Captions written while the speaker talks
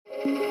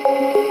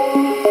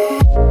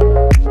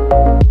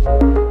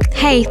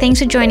Hey, thanks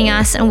for joining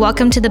us and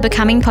welcome to the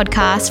Becoming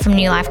podcast from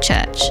New Life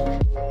Church.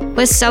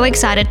 We're so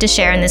excited to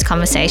share in this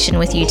conversation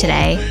with you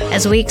today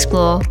as we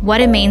explore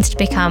what it means to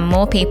become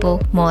more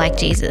people, more like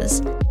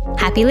Jesus.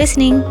 Happy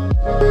listening.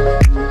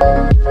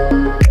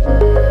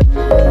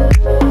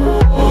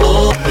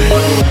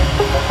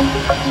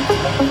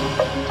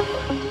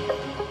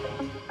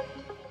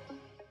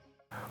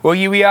 Well,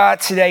 here we are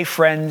today,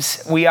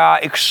 friends. We are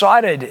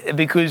excited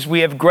because we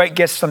have great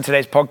guests on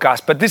today's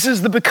podcast. But this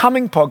is the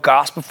Becoming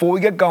podcast. Before we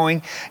get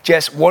going,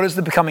 Jess, what is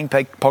the Becoming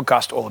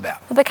podcast all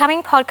about? The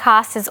Becoming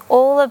podcast is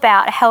all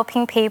about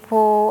helping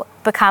people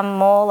become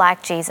more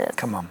like Jesus.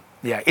 Come on.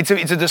 Yeah, it's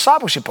a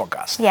discipleship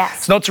podcast. Yes.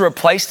 It's not to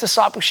replace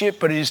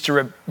discipleship, but it is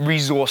to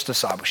resource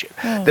discipleship.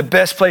 The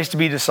best place to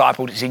be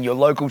discipled is in your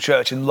local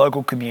church and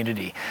local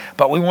community.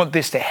 But we want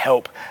this to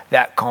help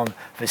that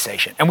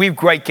conversation. And we have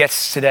great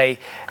guests today.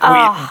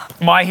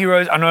 My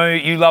heroes, I know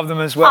you love them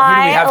as well. Who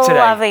do we have today?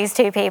 I love these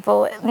two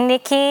people,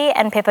 Nicky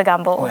and Pippa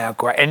Gumbel. Wow,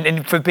 great.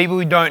 And for people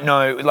who don't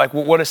know, like,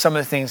 what are some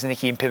of the things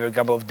Nicky and Pippa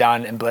Gumbel have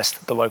done and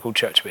blessed the local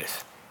church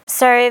with?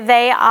 So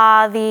they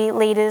are the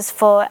leaders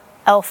for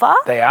Alpha.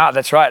 They are,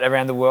 that's right,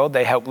 around the world.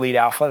 They help lead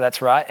Alpha,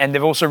 that's right. And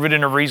they've also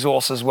written a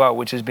resource as well,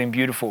 which has been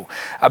beautiful,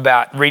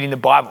 about reading the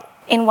Bible.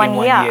 In one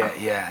year.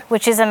 Yeah.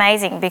 Which is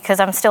amazing because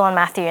I'm still on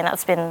Matthew and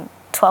that's been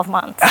 12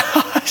 months.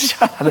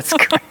 That's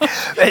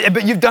great.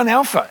 But you've done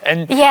Alpha.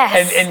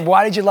 Yes. And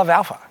why did you love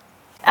Alpha?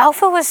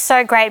 Alpha was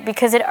so great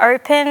because it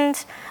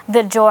opened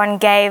the door and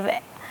gave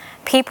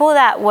people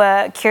that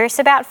were curious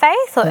about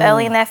faith or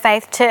early in their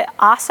faith to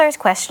ask those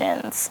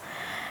questions.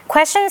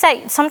 Questions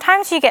that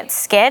sometimes you get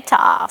scared to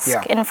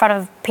ask in front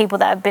of people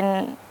that have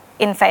been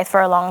in faith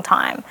for a long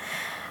time.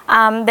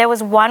 There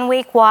was 1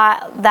 week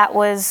that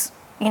was,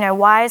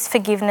 why is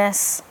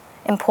forgiveness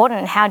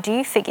important? How do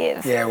you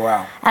forgive? Yeah,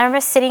 wow. And I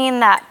remember sitting in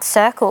that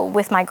circle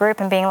with my group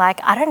and being like,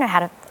 I don't know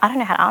how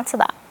to answer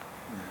that.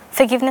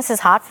 Forgiveness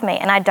is hard for me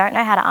and I don't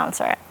know how to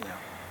answer it. Yeah.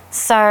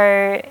 So,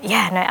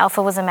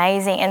 Alpha was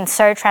amazing and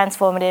so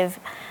transformative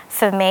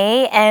for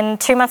me,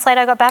 and 2 months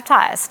later I got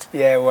baptized.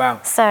 Yeah,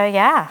 wow. So,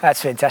 yeah.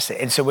 That's fantastic.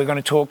 And so we're going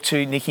to talk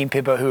to Nicky and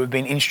Pippa, who have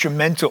been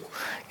instrumental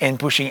in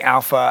pushing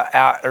Alpha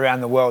out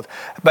around the world.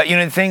 But,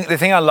 the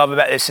thing I love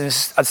about this, and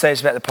I'd say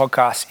this about the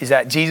podcast, is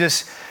that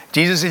Jesus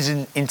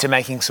isn't into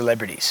making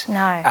celebrities. No.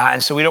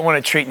 And so we don't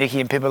want to treat Nicky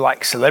and Pippa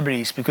like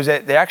celebrities because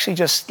they're actually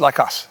just like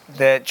us.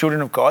 They're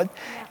children of God,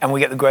 and we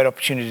get the great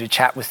opportunity to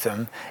chat with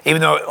them,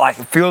 even though it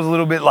feels a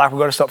little bit like we've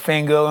got to stop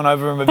fangirling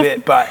over them a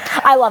bit. But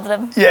I love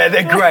them. Yeah,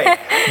 they're great.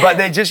 But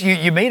they're just,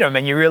 you meet them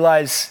and you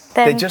realise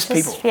they're just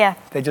people. Yeah.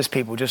 They're just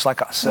people, just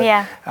like us. So,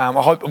 yeah.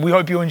 We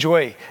hope you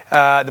enjoy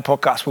the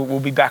podcast. We'll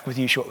be back with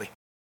you shortly.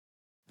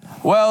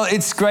 Well,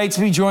 it's great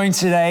to be joined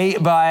today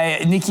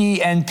by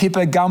Nicky and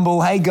Pippa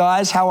Gumbel. Hey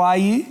guys, how are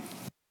you?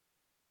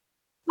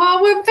 Oh,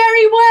 we're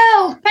very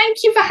well. Thank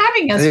you for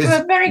having us.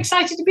 We're very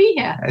excited to be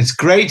here. It's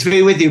great to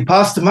be with you,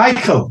 Pastor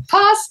Michael.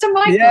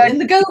 In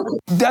the Gumbel.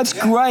 That's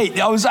great.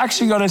 I was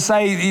actually going to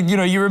say,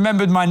 you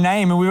remembered my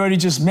name and we've already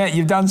just met.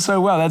 You've done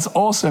so well. That's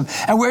awesome.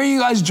 And where are you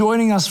guys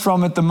joining us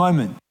from at the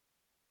moment?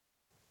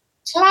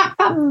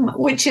 Clapham,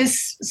 which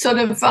is sort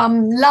of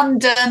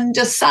London,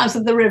 just south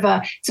of the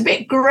river. It's a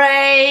bit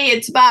grey.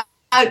 It's about,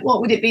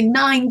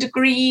 9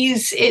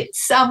 degrees.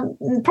 It's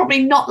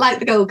probably not like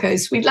the Gold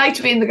Coast. We'd like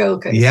to be in the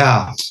Gold Coast.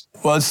 Yeah.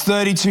 Well, it's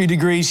 32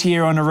 degrees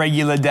here on a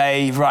regular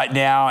day right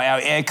now.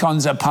 Our air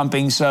cons are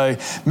pumping, so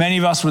many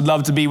of us would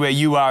love to be where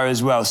you are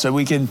as well. So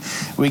we can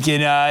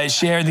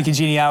share in the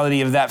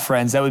congeniality of that,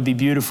 friends. That would be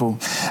beautiful.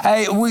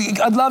 Hey,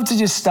 I'd love to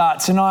just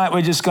start tonight.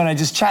 We're just going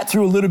to chat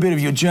through a little bit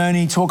of your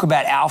journey, talk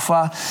about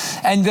Alpha.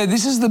 And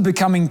this is the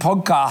Becoming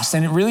podcast,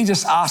 and it really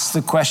just asks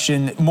the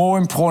question, more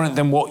important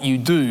than what you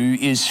do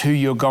is who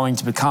you're going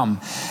to become.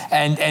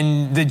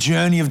 And the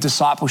journey of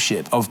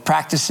discipleship, of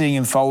practicing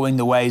and following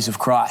the ways of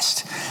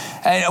Christ.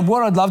 And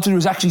what I'd love to do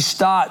is actually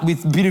start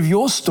with a bit of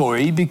your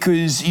story,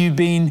 because you've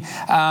been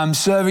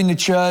serving the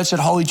church at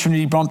Holy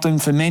Trinity Brompton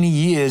for many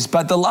years,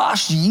 but the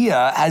last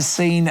year has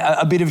seen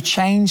a bit of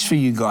change for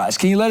you guys.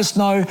 Can you let us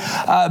know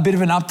a bit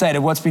of an update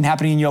of what's been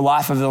happening in your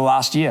life over the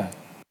last year?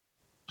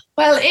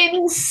 Well,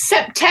 in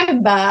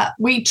September,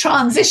 we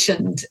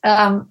transitioned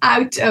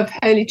out of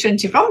Holy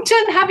Trinity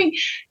Brompton, having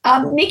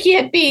Nicky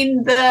had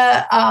been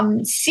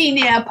the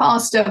senior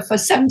pastor for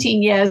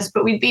 17 years,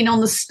 but we'd been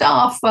on the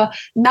staff for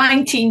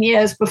 19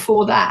 years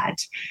before that,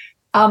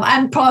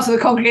 and part of the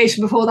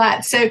congregation before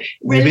that. So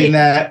really,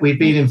 we've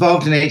been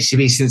involved in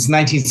HTB since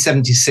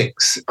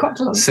 1976. Quite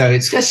a long. So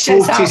it's just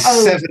shows how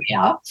old we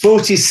are.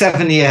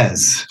 47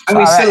 years. And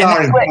we still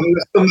are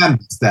still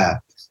members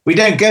there. We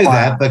don't go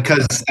there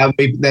because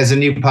there's a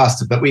new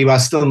pastor, but we are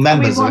still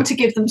members. We want to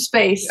give them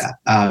space.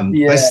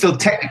 We're still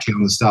technically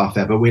on the staff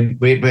there, but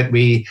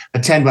we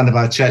attend one of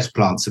our church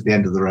plants at the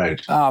end of the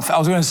road. I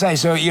was going to say,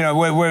 so,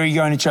 where are you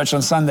going to church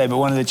on Sunday, but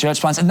one of the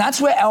church plants? And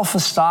that's where Alpha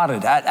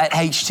started, at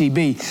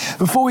HTB.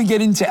 Before we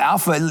get into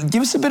Alpha,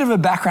 give us a bit of a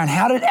background.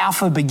 How did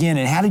Alpha begin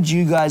and how did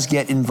you guys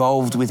get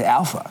involved with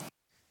Alpha?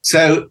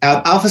 So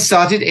Alpha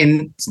started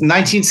in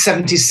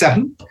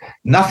 1977.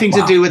 Nothing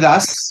to do with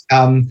us.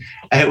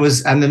 It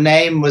was, and the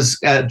name was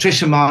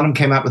Tricia Marnham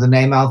came up with the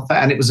name Alpha,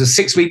 and it was a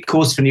 6-week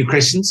course for new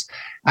Christians,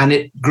 and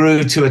it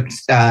grew to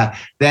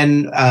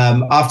then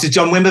after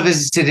John Wimber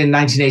visited in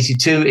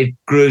 1982, it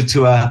grew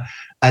to a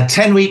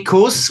 10-week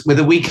course with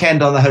a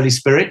weekend on the Holy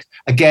Spirit.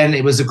 Again,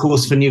 it was a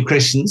course for new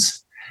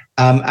Christians.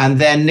 And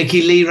then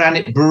Nicky Lee ran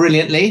it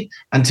brilliantly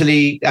until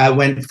he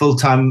went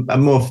full-time,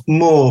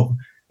 more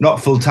not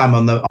full-time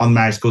on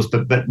marriage course,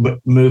 but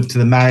moved to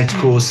the marriage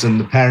course and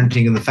the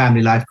parenting and the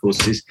family life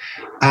courses.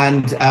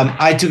 And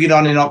I took it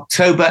on in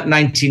October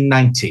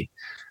 1990.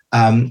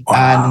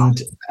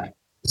 And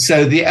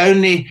so the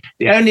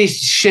only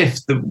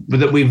shift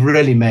that we've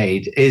really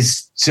made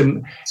is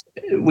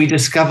we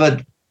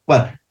discovered,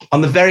 well,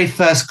 on the very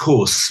first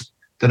course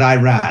that I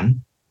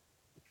ran,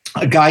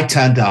 a guy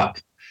turned up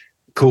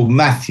called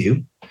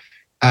Matthew,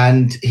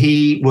 and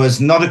he was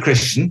not a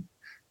Christian.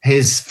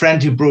 His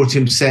friend who brought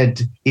him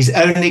said he's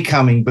only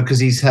coming because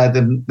he's heard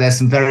there's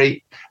some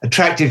very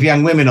attractive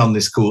young women on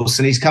this course,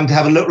 and he's come to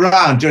have a look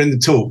around during the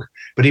talk,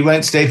 but he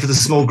won't stay for the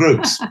small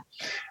groups.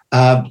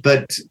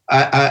 But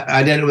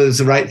I don't know whether it's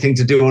the right thing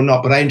to do or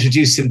not, but I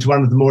introduced him to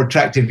one of the more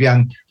attractive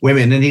young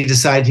women, and he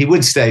decided he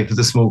would stay for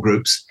the small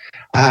groups.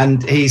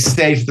 And he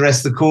stayed for the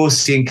rest of the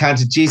course. He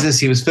encountered Jesus.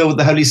 He was filled with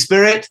the Holy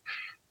Spirit,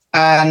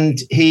 and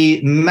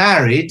he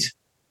married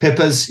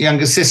Pippa's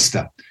younger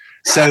sister.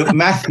 So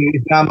Matthew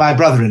is now my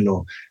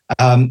brother-in-law.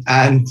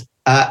 And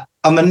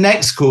on the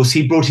next course,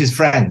 he brought his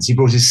friends. He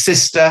brought his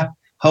sister, a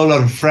whole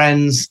lot of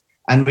friends,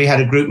 and we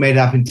had a group made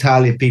up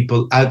entirely of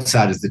people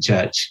outside of the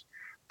church.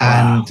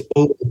 And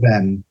all of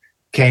them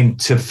came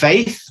to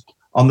faith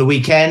on the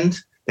weekend.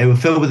 They were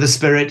filled with the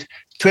Spirit.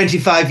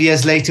 25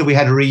 years later, we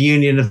had a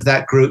reunion of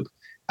that group,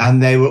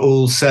 and they were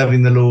all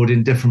serving the Lord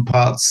in different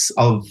parts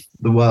of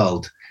the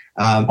world.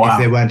 If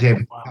they weren't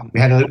able to come.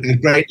 We had a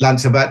great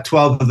lunch, about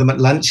 12 of them at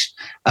lunch,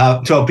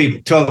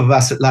 12 of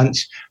us at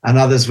lunch, and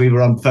others we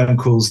were on phone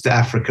calls to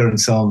Africa and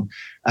so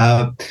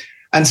on.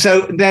 And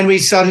so then we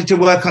started to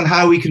work on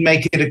how we could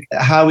make it,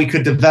 how we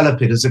could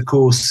develop it as a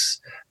course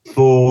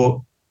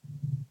for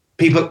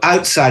people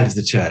outside of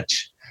the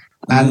church.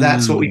 And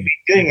that's what we've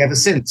been doing ever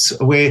since.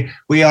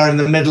 We are in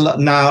the middle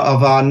now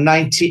of our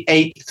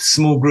 98th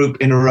small group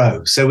in a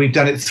row. So we've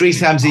done it 3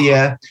 times a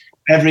year,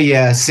 every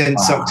year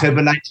since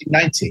October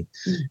 1990.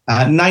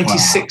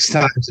 96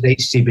 times at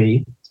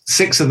HTB,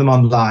 6 of them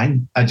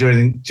online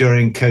during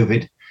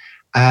COVID.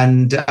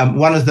 And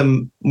one of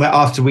them,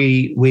 after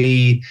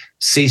we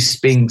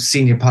ceased being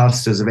senior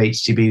pastors of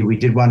HTB, we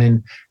did one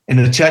in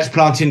a church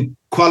plant in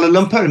Kuala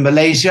Lumpur in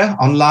Malaysia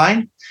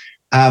online.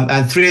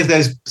 And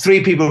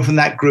 3 people from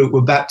that group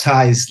were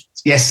baptized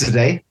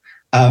yesterday.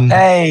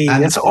 Hey,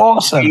 that's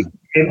awesome.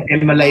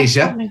 In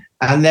Malaysia.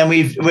 And then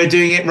we're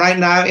doing it right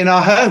now in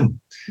our home.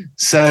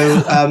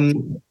 So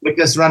we're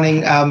just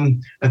running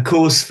a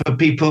course for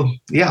people,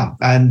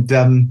 and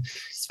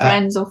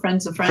friends or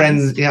friends of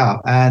friends. Friends,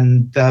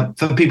 and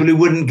for people who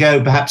wouldn't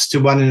go perhaps to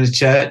one in a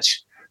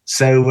church.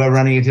 So we're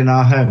running it in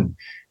our home.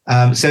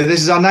 So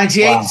this is our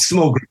 98th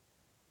small group.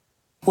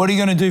 What are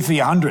you going to do for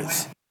your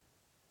 100th?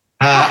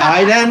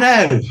 I don't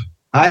know.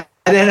 I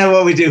don't know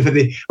what we do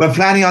we're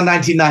planning on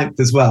 99th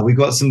as well. We've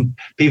got some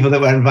people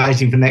that we're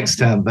inviting for next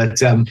term,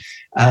 but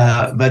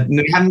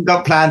we haven't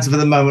got plans for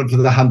the moment for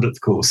the 100th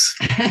course.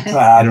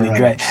 That'd be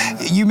great.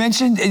 You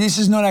mentioned, this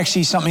is not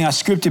actually something I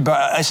scripted,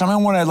 but something I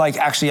want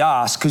to actually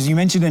ask, because you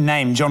mentioned a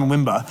name, John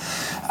Wimber.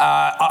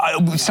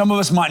 Some of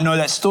us might know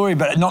that story,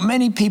 but not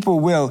many people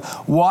will.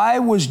 Why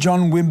was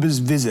John Wimber's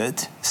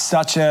visit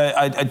such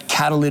a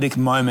catalytic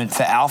moment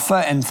for Alpha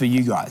and for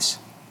you guys?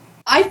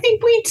 I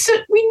think we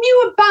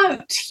knew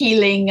about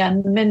healing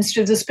and the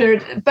ministry of the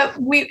Spirit, but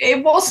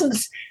it wasn't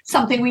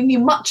something we knew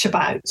much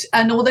about.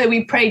 And although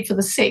we prayed for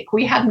the sick,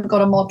 we hadn't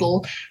got a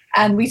model,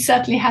 and we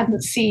certainly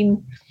hadn't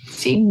seen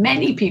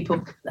many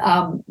people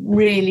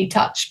really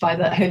touched by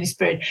the Holy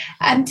Spirit.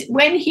 And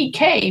when he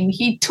came,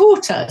 he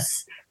taught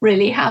us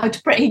really how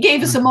to pray. He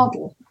gave us a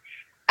model.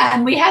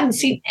 And we hadn't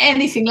seen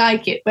anything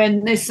like it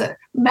when this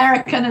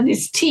American and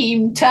his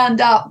team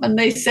turned up and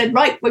they said,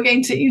 right, we're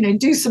going to,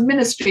 do some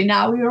ministry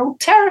now. We were all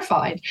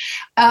terrified.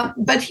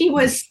 But it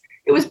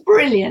was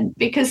brilliant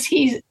because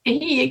he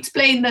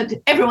explained that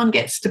everyone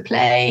gets to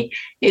play.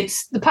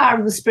 It's the power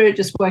of the Spirit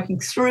just working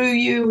through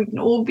you. We can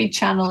all be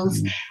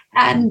channels.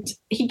 And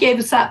he gave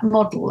us that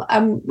model.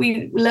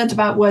 We learned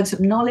about words of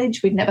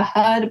knowledge. We'd never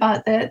heard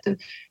about that,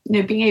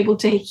 being able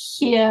to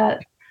hear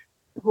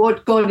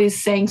what God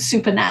is saying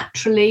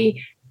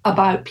supernaturally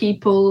about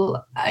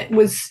people.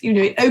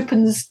 It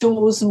opens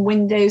doors and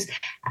windows,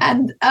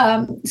 and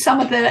some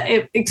of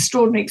the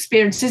extraordinary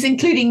experiences,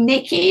 including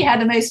Nicky,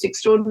 had a most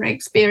extraordinary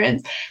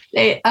experience.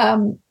 There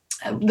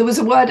was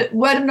a word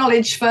of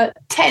knowledge for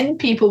 10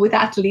 people with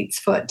athlete's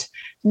foot.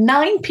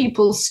 9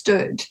 people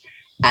stood.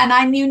 And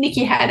I knew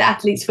Nicky had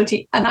athlete's foot,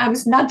 and I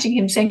was nudging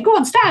him, saying, "Go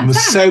on, stand." It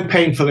was stand. so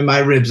painful in my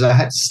ribs, I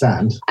had to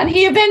stand. And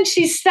he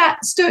eventually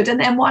stood, and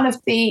then one of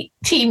the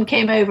team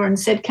came over and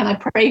said, "Can I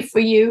pray for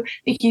you,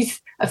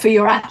 Nicky's, for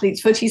your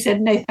athlete's foot?" He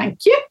said, "No,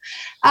 thank you."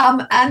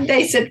 And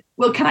they said,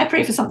 "Well, can I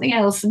pray for something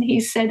else?" And he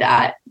said,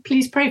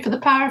 "Please pray for the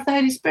power of the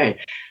Holy Spirit."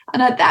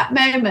 And at that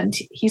moment,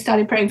 he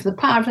started praying for the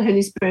power of the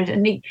Holy Spirit,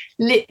 and he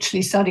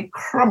literally started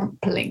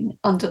crumpling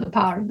under the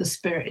power of the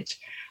Spirit.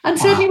 And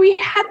certainly we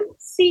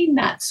hadn't seen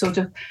that sort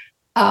of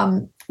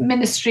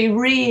ministry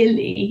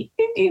really.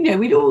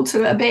 We'd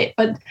alter a bit,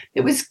 but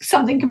it was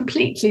something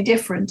completely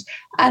different.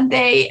 And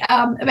they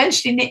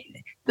eventually,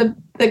 the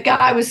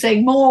guy was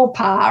saying more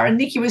power, and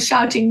Nicky was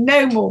shouting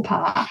no more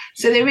power.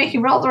 So they were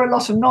making rather a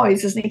lot of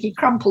noise as Nicky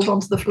crumpled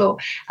onto the floor.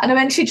 And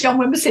eventually John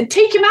Wimber said,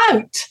 "Take him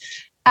out."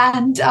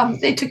 And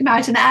they took him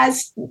out. And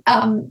as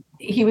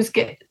he was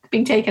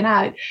being taken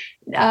out,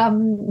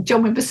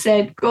 John Wimber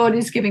said, "God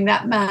is giving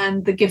that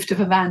man the gift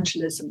of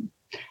evangelism."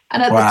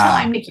 And at the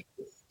time, Nicky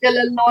was still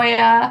a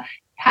lawyer,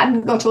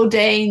 hadn't got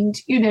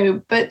ordained,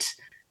 but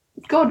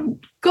God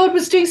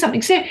was doing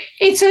something. So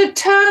it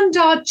turned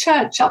our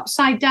church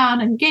upside down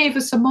and gave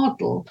us a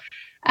model,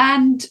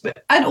 and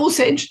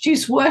also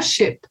introduced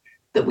worship,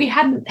 that we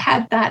hadn't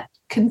had that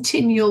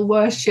continual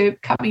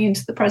worship coming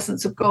into the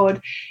presence of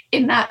God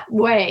in that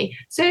way.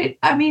 So,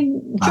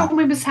 John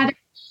Wimber's had a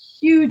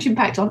huge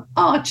impact on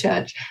our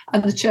church,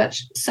 and the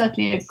church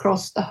certainly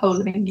across the whole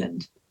of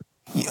England.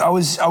 I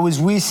was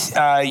with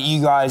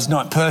you guys,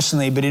 not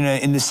personally, but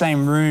in the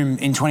same room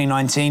in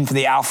 2019 for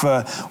the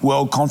Alpha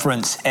World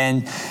Conference,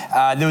 and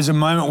there was a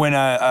moment when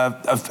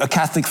a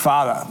Catholic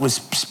father was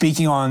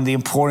speaking on the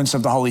importance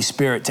of the Holy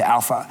Spirit to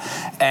Alpha,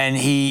 and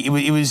it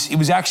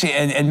was actually,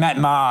 and Matt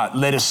Maher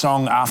led a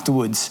song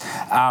afterwards,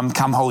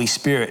 "Come Holy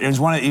Spirit." It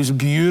was a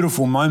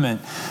beautiful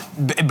moment.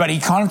 But he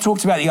kind of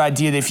talked about the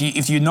idea that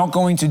if you're not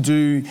going to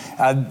do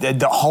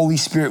the Holy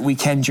Spirit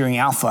weekend during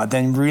Alpha,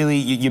 then really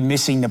you're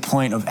missing the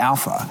point of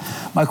Alpha.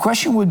 My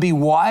question would be,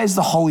 why is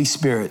the Holy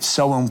Spirit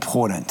so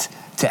important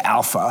to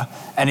Alpha,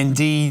 and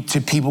indeed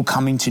to people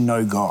coming to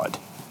know God?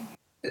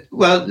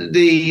 Well,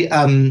 the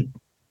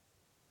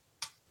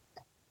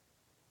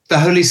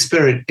Holy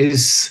Spirit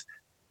is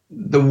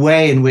the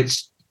way in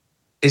which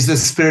is the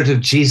Spirit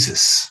of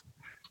Jesus.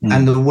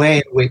 And the way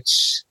in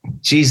which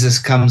Jesus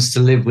comes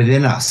to live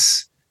within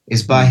us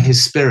is by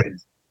his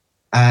Spirit.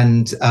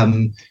 And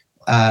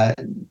I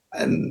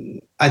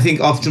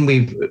think often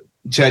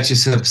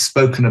churches have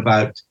spoken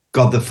about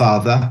God the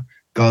Father,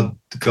 God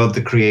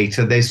the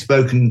Creator. They've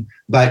spoken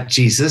about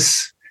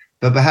Jesus,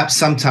 but perhaps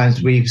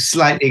sometimes we've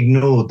slightly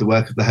ignored the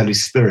work of the Holy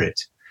Spirit.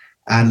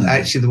 And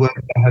actually the work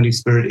of the Holy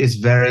Spirit is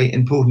very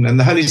important. And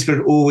the Holy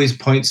Spirit always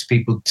points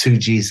people to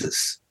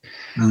Jesus.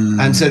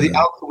 And so the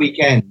Alpha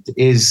Weekend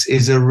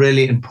is a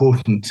really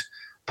important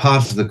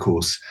part of the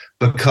course,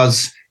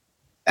 because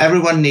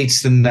everyone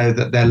needs to know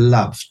that they're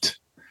loved.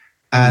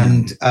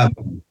 And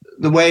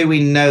the way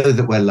we know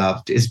that we're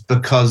loved is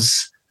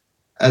because,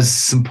 as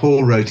St.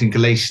 Paul wrote in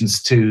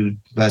Galatians 2,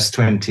 verse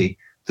 20,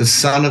 the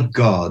Son of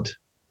God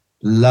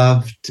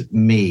loved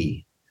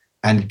me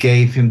and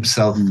gave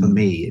himself for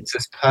me. It's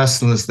as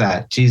personal as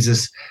that.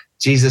 Jesus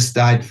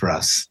died for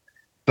us.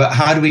 But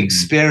how do we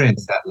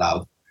experience that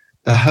love?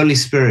 The Holy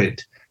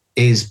Spirit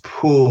is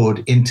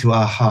poured into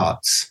our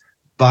hearts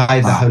by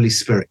the Holy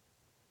Spirit.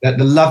 That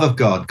the love of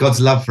God, God's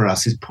love for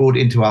us, is poured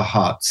into our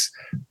hearts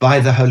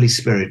by the Holy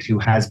Spirit who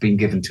has been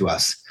given to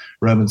us.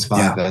 Romans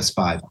 5, verse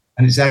 5.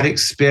 And it's that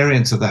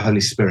experience of the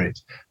Holy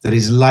Spirit that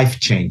is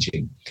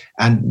life-changing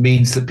and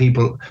means that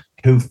people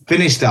who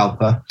finished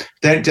Alpha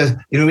don't just,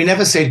 we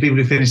never say to people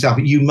who finished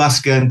Alpha, you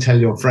must go and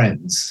tell your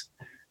friends.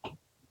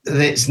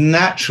 It's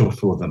natural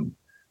for them,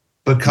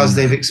 because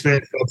they've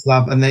experienced God's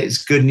love and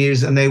it's good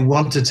news and they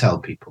want to tell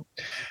people.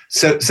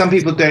 So some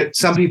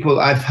people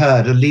I've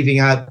heard are leaving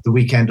out the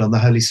weekend on the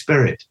Holy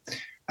Spirit.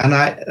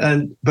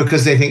 And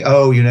because they think,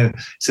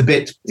 it's a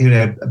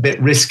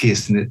bit risky,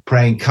 isn't it?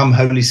 Praying, "Come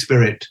Holy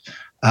Spirit."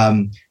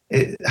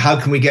 How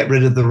can we get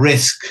rid of the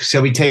risk?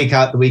 Shall we take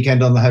out the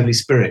weekend on the Holy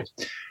Spirit?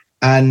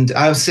 And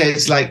I would say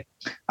it's like,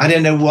 I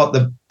don't know what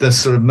the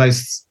sort of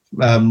most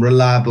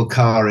reliable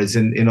car is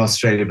in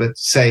Australia, but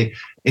say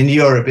in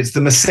Europe, it's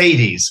the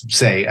Mercedes,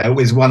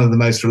 is one of the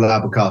most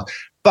reliable cars.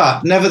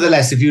 But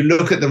nevertheless, if you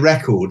look at the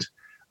record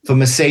for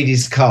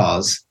Mercedes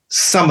cars,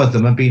 some of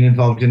them have been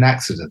involved in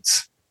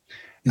accidents.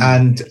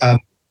 And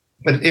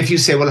but if you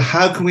say, well,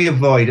 how can we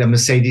avoid a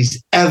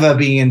Mercedes ever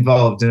being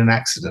involved in an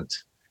accident?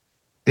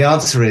 The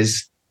answer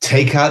is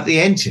take out the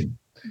engine.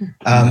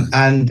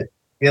 And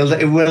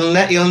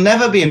you'll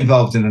never be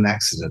involved in an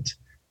accident,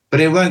 but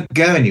it won't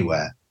go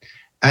anywhere.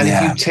 And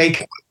if you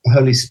take the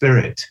Holy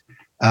Spirit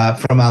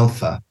from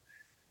Alpha,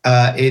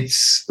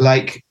 it's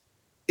like,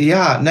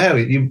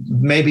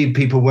 maybe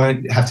people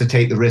won't have to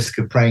take the risk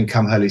of praying,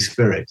 "Come Holy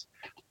Spirit,"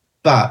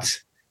 but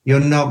you're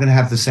not going to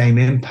have the same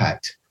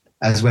impact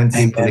as when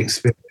people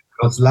experience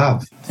God's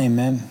love.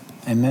 Amen.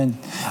 Amen.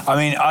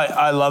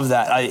 I love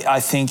that. I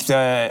think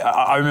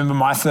I remember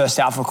my first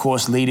Alpha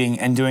course leading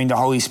and doing the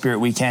Holy Spirit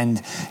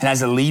weekend, and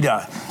as a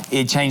leader,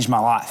 it changed my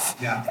life.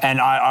 Yeah.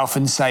 And I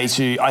often say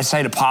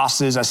to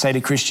pastors, I say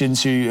to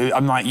Christians who,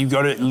 I'm like, you've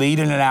got to lead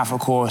in an Alpha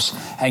course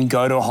and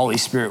go to a Holy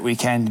Spirit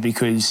weekend,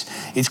 because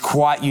it's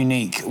quite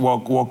unique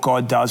what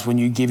God does when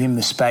you give him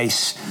the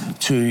space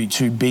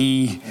to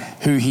be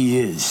who he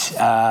is.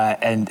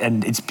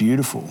 And it's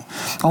beautiful.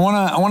 I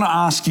want to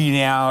ask you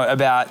now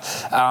about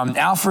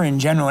Alpha in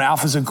general.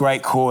 Alpha's a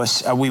great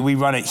course. We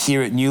run it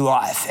here at New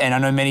Life, and I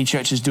know many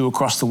churches do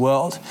across the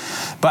world.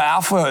 But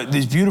Alpha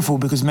is beautiful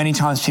because many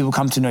times people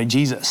come to know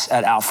Jesus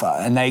at Alpha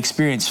and they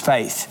experience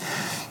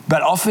faith.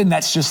 But often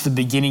that's just the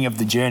beginning of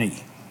the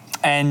journey.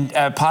 And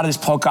part of this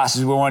podcast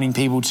is we're wanting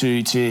people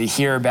to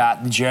hear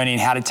about the journey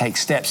and how to take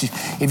steps.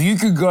 If you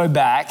could go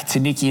back to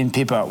Nicky and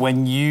Pippa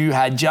when you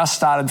had just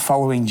started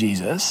following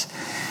Jesus,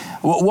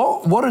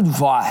 what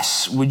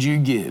advice would you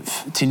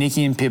give to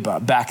Nicky and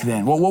Pippa back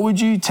then? What would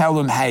you tell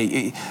them?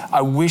 Hey,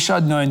 I wish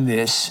I'd known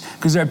this,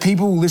 because there are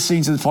people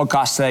listening to the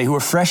podcast today who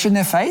are fresh in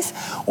their faith,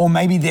 or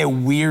maybe they're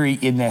weary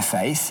in their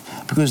faith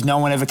because no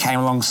one ever came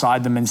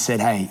alongside them and said,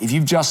 hey, if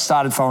you've just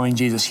started following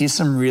Jesus, here's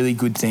some really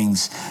good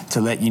things to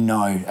let you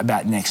know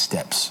about next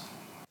steps.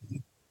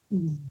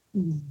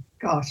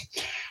 Gosh.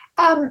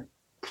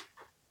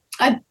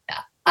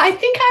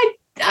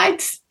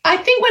 I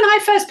think when I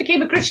first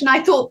became a Christian,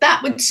 I thought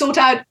that would sort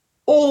out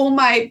all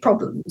my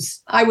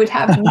problems. I would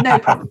have no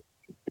problem,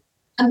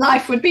 and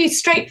life would be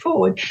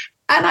straightforward.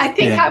 And I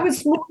think I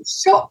was more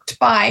shocked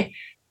by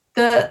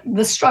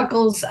the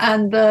struggles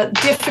and the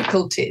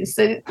difficulties.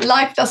 That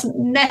life doesn't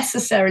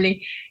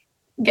necessarily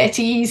get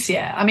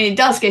easier. I mean, it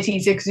does get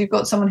easier because you've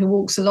got someone who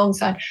walks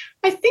alongside.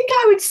 I think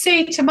I would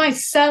say to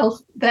myself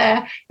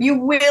there, you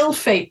will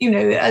face,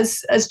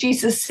 as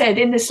Jesus said,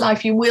 in this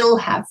life you will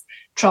have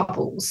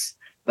troubles.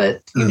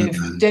 But,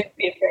 don't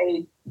be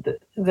afraid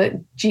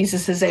that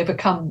Jesus has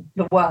overcome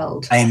the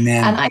world.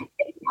 Amen. And I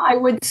think I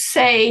would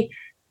say,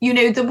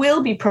 there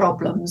will be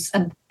problems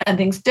and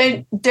things.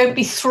 Don't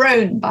be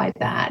thrown by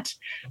that,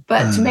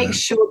 but to make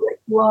sure that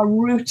you are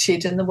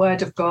rooted in the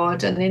Word of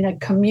God and in a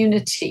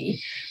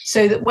community,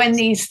 so that when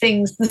these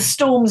things, the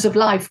storms of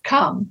life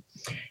come,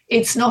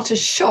 it's not a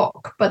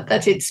shock, but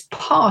that it's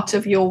part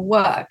of your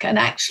work. And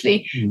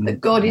actually that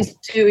God is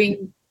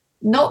doing,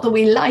 not that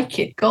we like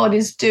it, God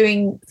is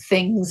doing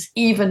things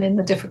even in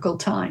the difficult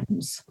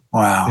times.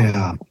 Wow.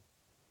 Yeah.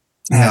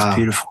 That's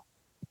beautiful.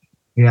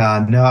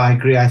 Yeah, no, I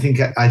agree. I think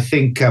the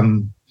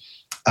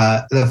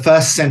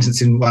first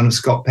sentence in one of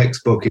Scott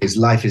Peck's book is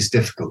 "Life is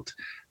difficult,"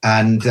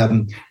 and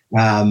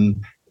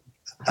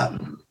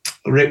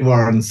Rick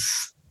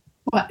Warren's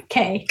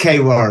Kay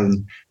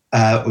Warren,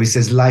 he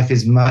says life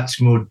is much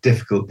more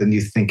difficult than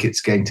you think it's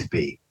going to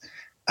be.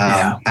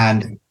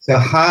 And so,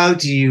 how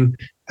do you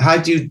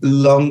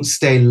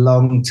stay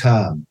long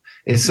term?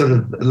 It's sort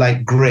of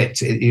like grit.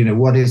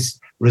 What is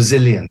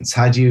resilience?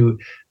 How do you,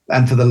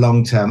 and for the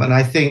long term? And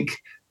I think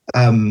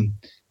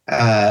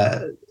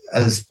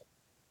as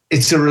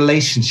it's a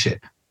relationship,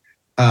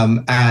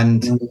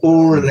 and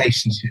all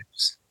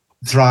relationships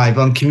thrive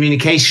on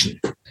communication.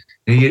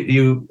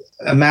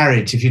 A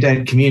marriage, if you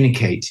don't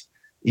communicate,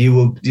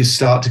 you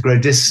start to grow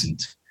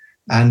distant.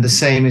 And the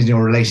same is in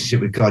your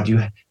relationship with God.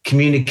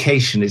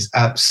 Communication is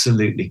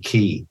absolutely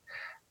key.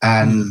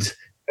 And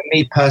for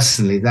me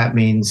personally, that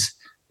means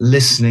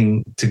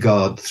listening to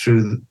God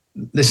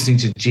listening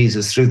to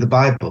Jesus through the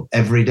Bible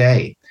every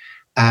day,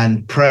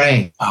 and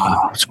praying. Oh,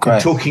 that's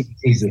great. Talking to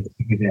Jesus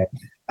every day.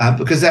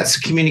 Because that's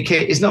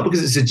communicate. It's not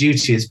because it's a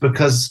duty. It's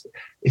because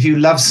if you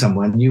love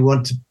someone, you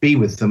want to be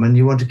with them and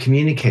you want to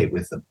communicate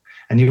with them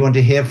and you want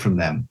to hear from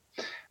them.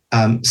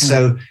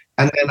 So,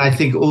 and then I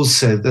think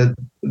also that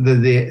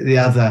the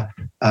other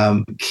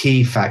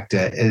key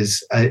factor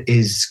is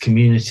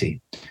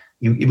community.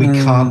 We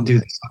can't do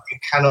this. You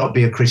cannot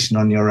be a Christian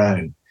on your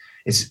own.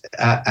 It's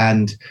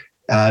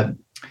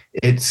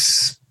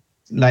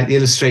like the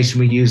illustration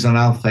we use on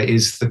Alpha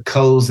is the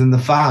coals in the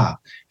fire.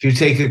 If you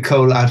take a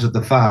coal out of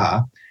the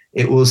fire,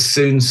 it will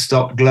soon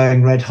stop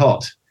glowing red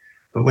hot.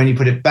 But when you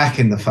put it back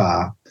in the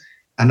fire,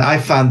 and I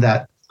found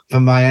that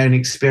from my own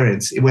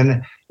experience,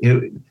 when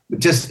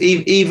just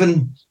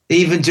even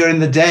during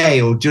the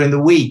day or during the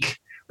week,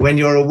 when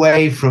you're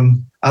away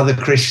from other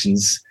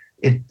Christians,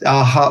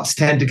 our hearts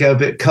tend to go a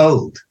bit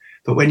cold.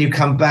 But when you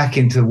come back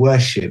into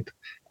worship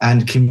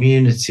and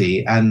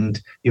community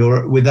and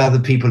you're with other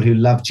people who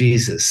love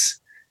Jesus,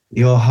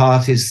 your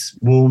heart is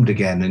warmed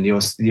again and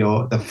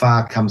the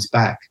fire comes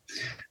back.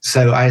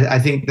 So I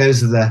think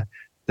those are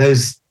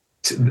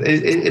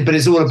but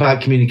it's all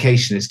about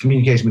communication. It's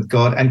communication with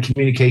God and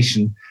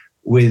communication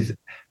with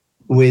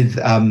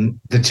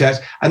the church.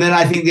 And then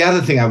I think the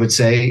other thing I would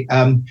say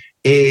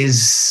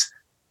is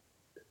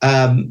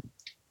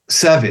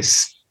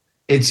service.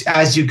 It's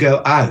as you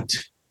go out.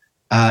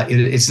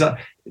 It's not.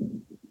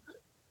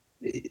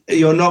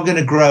 You're not going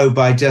to grow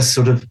by just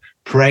sort of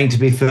praying to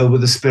be filled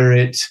with the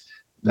Spirit,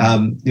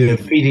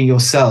 feeding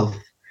yourself.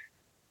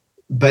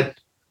 But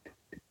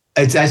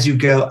it's as you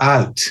go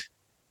out.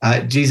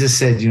 Jesus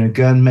said,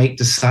 go and make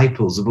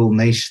disciples of all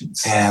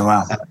nations. Yeah,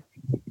 wow.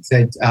 He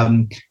said,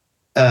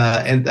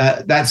 and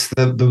that's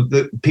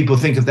the people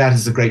think of that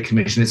as the Great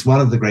Commission. It's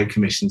one of the Great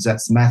Commissions.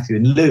 That's Matthew.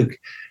 In Luke,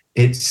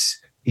 it's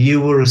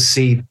you will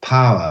receive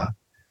power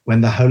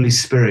when the Holy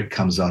Spirit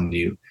comes on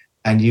you,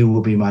 and you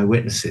will be my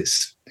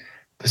witnesses.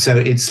 So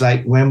it's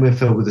like when we're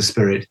filled with the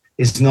Spirit,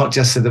 it's not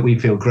just so that we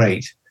feel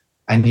great,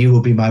 and you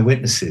will be my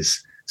witnesses.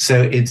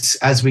 So it's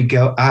as we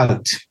go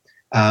out,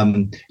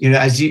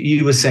 as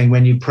you were saying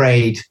when you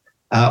prayed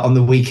on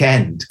the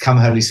weekend, come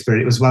Holy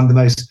Spirit, it was one of the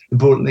most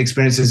important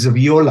experiences of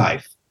your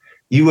life.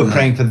 You were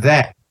praying for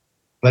them,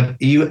 but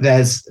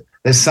there's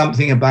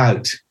something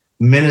about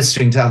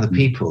ministering to other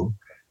people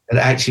that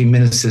actually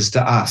ministers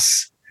to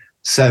us.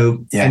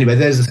 So anyway,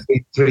 there's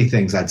three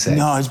things I'd say.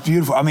 No, it's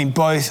beautiful. I mean,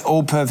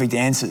 all perfect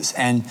answers.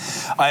 And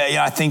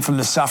I think from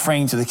the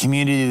suffering to the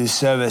community to the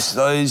service,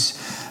 those,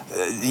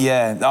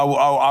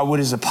 I would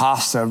as a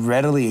pastor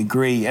readily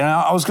agree. And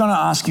I was going to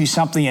ask you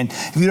something, and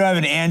if you don't have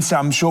an answer,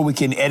 I'm sure we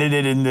can edit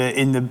it in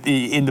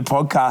the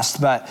podcast.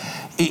 But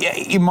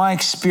in my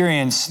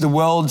experience, the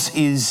world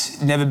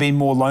is never been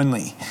more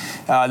lonely.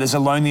 There's a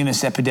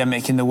loneliness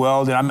epidemic in the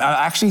world, and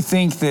I actually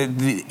think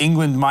that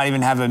England might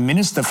even have a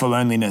minister for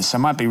loneliness. I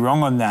might be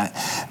wrong on that,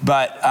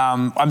 but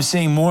I'm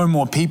seeing more and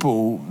more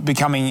people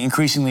becoming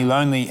increasingly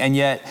lonely, and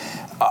yet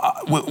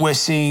we're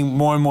seeing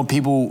more and more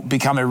people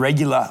become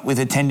irregular with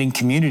attending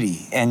community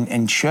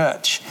and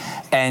church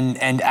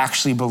and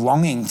actually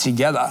belonging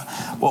together.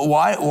 Well,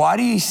 why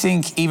do you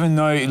think, even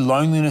though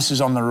loneliness is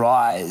on the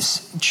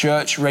rise,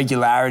 church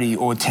regularity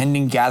or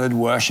attending gathered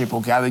worship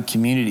or gathered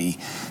community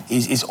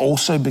is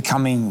also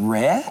becoming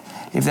rare,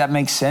 if that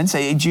makes sense? Do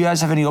you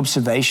guys have any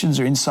observations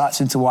or insights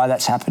into why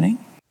that's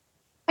happening?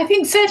 I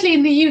think certainly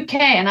in the UK,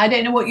 and I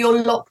don't know what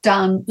your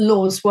lockdown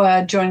laws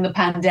were during the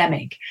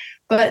pandemic,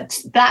 but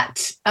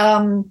that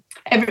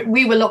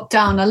we were locked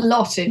down a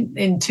lot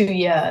in 2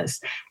 years.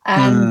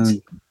 And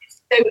so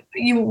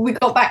we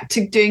got back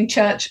to doing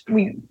church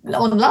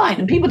online,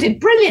 and people did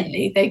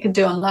brilliantly. They could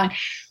do online.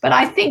 But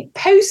I think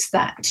post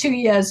that, 2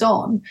 years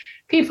on,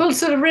 people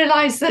sort of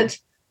realized that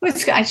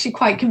it's actually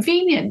quite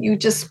convenient. You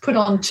just put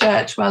on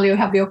church while you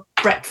have your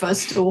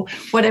breakfast or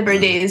whatever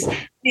it is,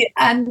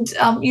 and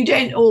you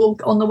don't all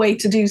on the way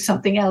to do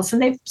something else.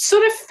 And they've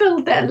sort of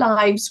filled their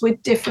lives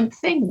with different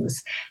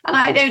things. And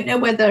I don't know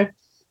whether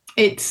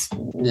it's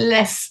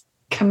less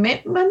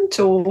commitment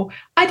or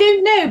I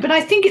don't know, but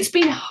I think it's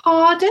been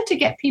harder to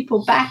get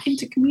people back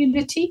into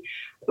community.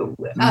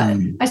 I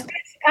suppose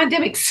the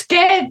pandemic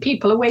scared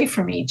people away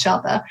from each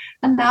other,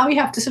 and now you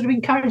have to sort of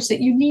encourage that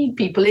you need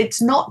people.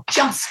 It's not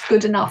just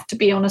good enough to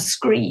be on a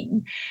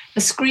screen.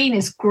 The screen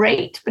is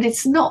great, but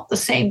it's not the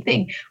same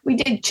thing. We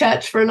did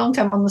church for a long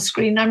time on the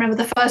screen. I remember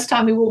the first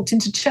time we walked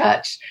into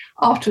church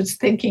afterwards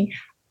thinking,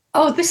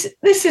 oh, this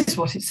is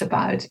what it's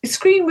about. The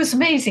screen was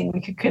amazing,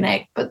 we could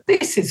connect, but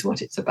this is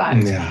what it's about.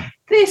 Yeah.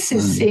 This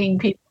is seeing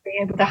people,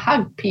 being able to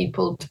hug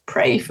people, to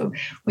pray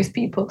with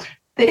people.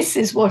 This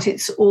is what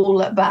it's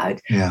all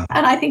about. Yeah.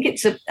 And I think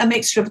it's a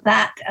mixture of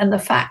that and the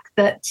fact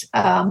that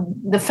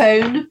the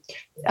phone,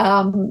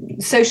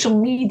 social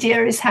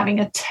media is having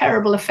a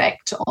terrible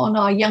effect on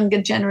our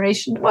younger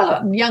generation,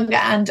 well, younger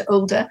and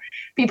older.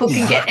 People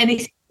can get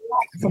anything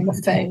from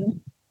the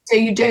phone. So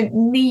you don't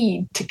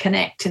need to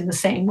connect in the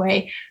same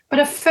way. But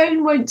a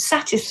phone won't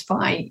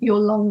satisfy your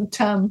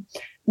long-term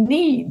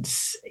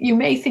needs. You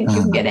may think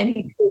you can get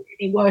any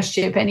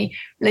worship, any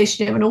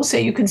relationship, and also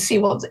you can see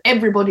what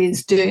everybody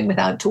is doing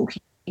without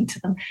talking to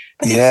them.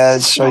 But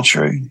it's so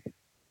true.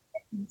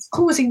 It's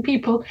causing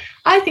people,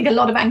 I think a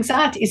lot of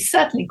anxiety is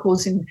certainly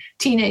causing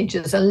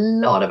teenagers a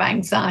lot of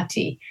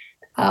anxiety.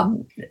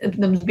 Them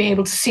being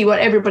able to see what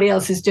everybody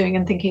else is doing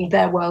and thinking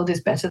their world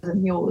is better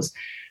than yours.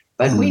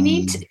 But we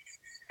need to,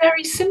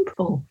 very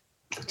simple,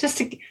 just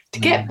to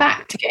get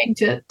back to getting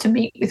to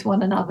meet with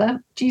one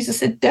another. Jesus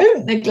said,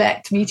 don't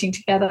neglect meeting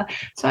together.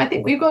 So I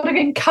think we've got to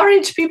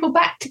encourage people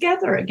back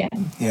together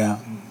again. Yeah.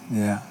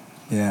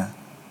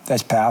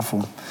 That's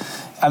powerful.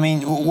 I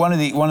mean, one of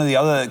the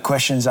other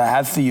questions I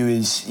have for you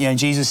is,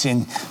 Jesus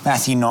in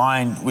Matthew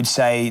 9 would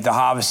say the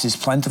harvest is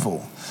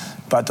plentiful,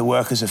 but the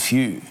workers are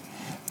few.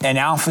 And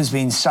Alpha's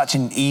been such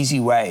an easy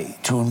way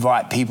to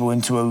invite people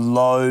into a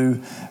low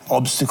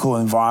obstacle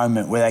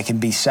environment where they can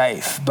be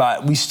safe.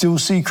 But we still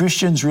see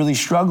Christians really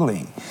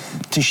struggling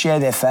to share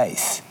their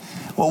faith.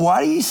 Well,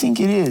 why do you think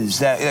it is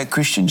that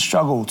Christians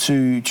struggle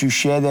to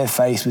share their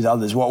faith with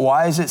others?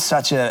 Why is it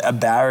such a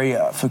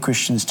barrier for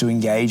Christians to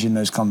engage in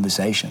those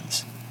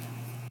conversations?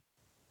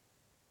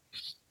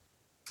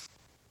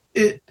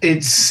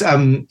 It's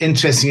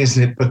interesting,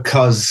 isn't it?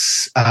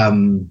 Because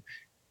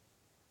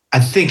I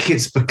think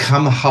it's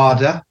become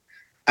harder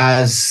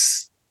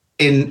as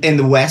in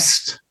the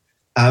West.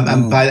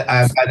 And by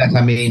that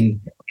I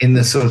mean in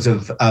the sort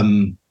of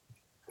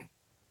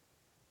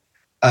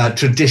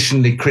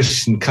traditionally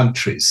Christian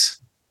countries,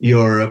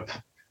 Europe,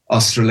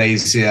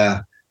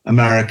 Australasia,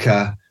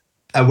 America,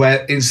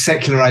 where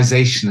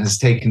secularization has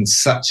taken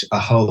such a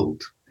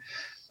hold.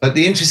 But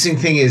the interesting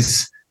thing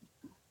is,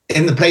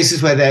 in the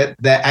places where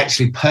they're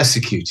actually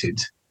persecuted,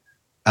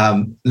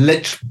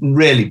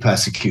 really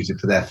persecuted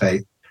for their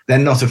faith, they're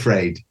not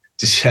afraid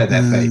to share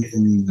their faith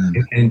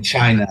in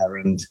China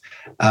and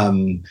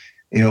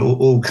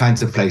all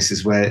kinds of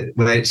places where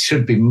it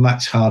should be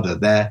much harder.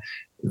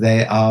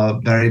 They are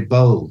very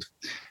bold.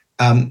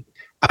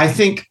 I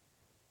think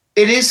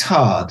it is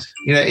hard.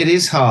 It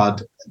is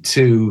hard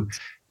to.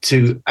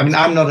 I mean,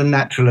 I'm not a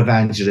natural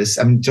evangelist.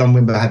 I mean, John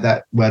Wimber had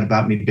that word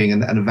about me being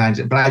an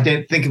evangelist, but I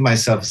don't think of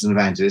myself as an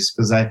evangelist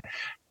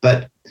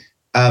but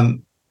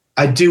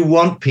I do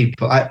want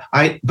people.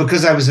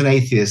 Because I was an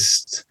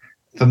atheist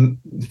for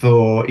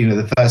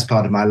the first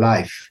part of my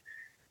life.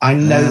 I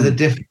know the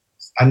difference.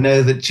 I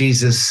know that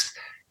Jesus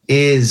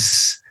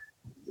is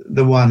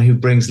the one who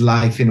brings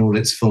life in all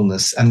its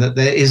fullness, and that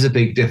there is a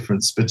big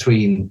difference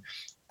between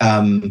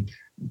black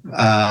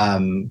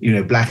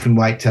and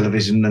white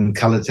television and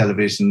color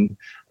television,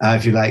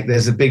 if you like.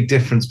 There's a big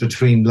difference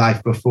between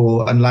life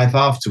before and life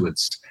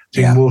afterwards,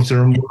 between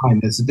water and wine.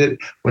 There's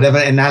whatever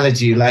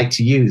analogy you like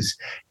to use.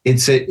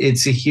 It's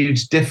a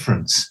huge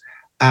difference.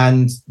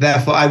 And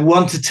therefore I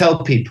want to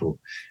tell people,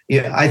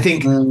 I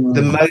think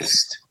the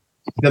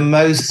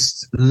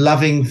most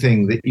loving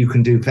thing that you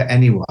can do for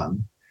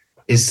anyone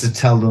is to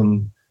tell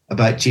them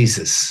about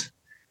Jesus.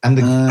 And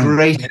the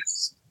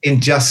greatest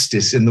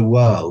injustice in the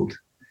world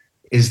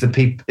is that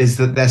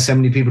there's so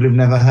many people who've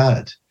never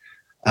heard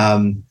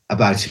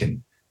about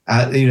him.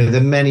 There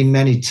are many,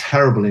 many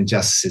terrible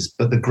injustices,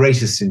 but the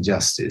greatest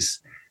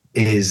injustice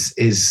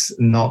is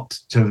not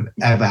to have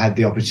ever had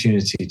the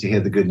opportunity to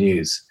hear the good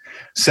news.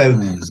 So,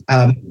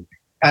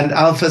 and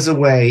Alpha's a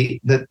way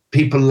that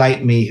people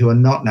like me who are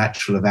not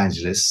natural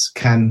evangelists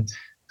can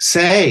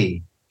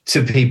say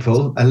to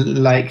people, on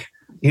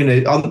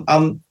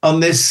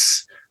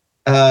this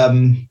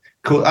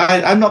call.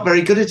 I'm not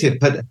very good at it,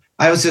 but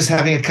I was just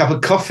having a cup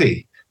of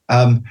coffee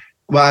while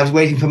I was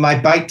waiting for my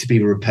bike to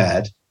be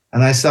repaired.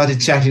 And I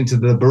started chatting to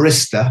the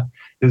barista,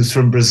 who's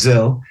from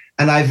Brazil,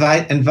 and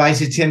I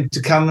invited him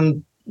to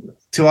come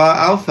to our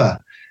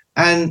Alpha.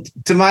 And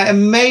to my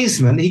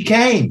amazement, he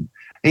came.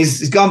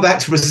 He's gone back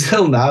to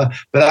Brazil now,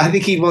 but I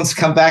think he wants to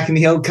come back, and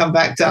he'll come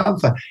back to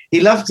Alpha.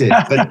 He loved it,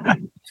 but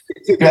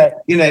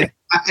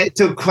it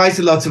took quite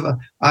a lot of.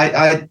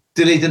 I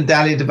dillied and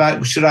dallied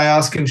about, should I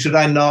ask him, should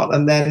I not,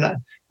 and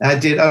then I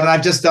did. And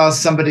I've just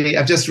asked somebody.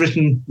 I've just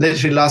written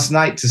literally last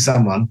night to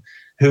someone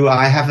who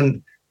I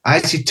haven't. I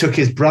actually took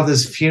his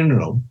brother's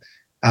funeral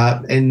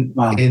in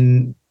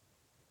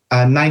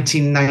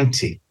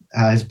 1990.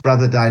 His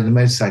brother died in a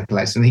motorcycle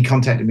accident. He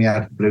contacted me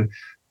out of the blue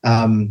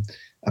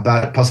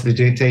about possibly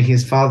taking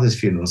his father's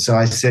funeral. So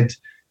I said,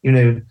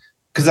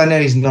 because I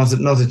know he's not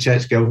a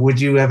churchgoer, would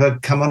you ever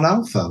come on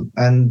Alpha?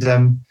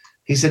 And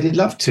he said he'd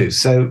love to.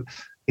 So,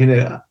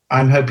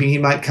 I'm hoping he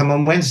might come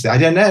on Wednesday. I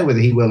don't know whether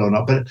he will or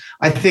not, but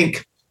I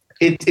think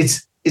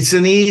it's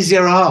an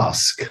easier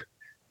ask.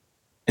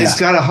 It's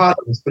kind of hard,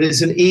 but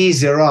it's an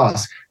easier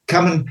ask.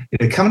 Come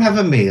and have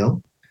a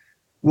meal,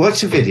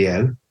 watch a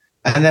video,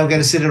 and then we're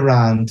going to sit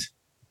around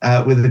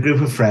with a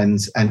group of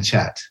friends and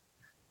chat.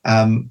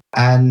 And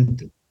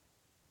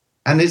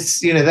it's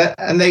that,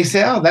 and they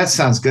say, oh, that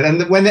sounds good.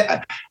 And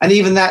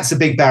even that's a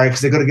big barrier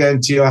because they've got to go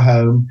into your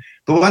home.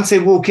 But once they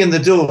walk in the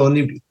door and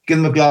you give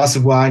them a glass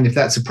of wine, if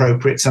that's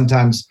appropriate,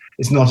 sometimes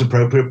it's not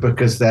appropriate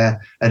because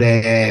they're at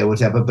AA or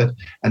whatever.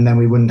 And then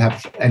we wouldn't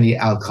have any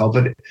alcohol.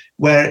 But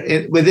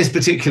with this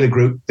particular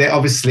group, they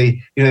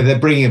obviously, they're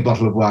bringing a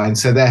bottle of wine,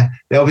 so they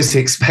obviously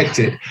expect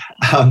it.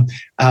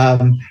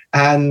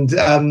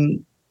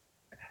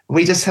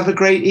 We just have a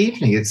great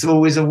evening. It's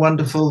always a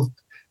wonderful,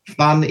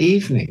 fun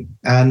evening,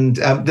 and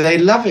they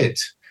love it.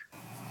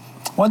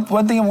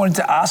 One thing I wanted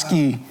to ask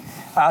you,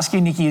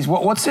 Nicky, is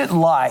what's it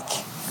like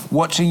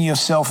watching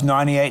yourself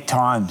 98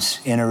 times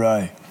in a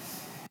row?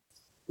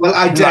 Well,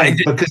 I don't,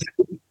 because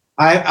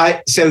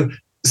I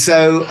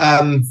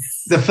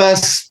the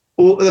first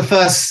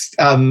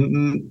I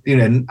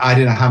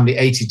don't know how many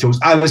 80 talks.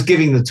 I was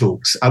giving the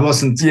talks. I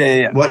wasn't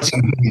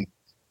watching.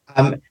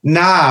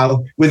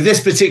 Now, with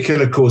this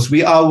particular course,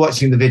 we are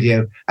watching the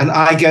video, and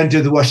I go and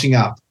do the washing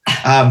up.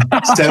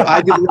 So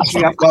I do the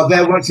washing up while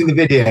they're watching the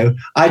video.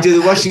 I do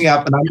the washing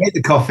up, and I make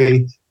the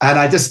coffee, and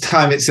I just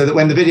time it so that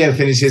when the video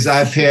finishes,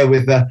 I appear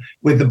with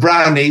the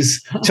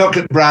brownies,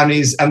 chocolate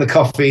brownies, and the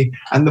coffee,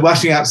 and the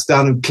washing up's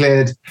done and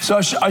cleared. So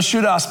I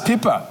should ask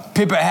Pippa.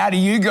 Pippa, how do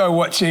you go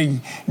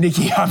watching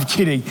Nicky? I'm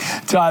kidding,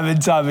 time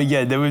and time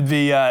again. There would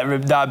be,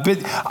 but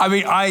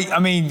I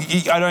mean,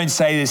 I don't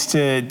say this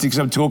because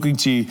I'm talking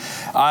to you.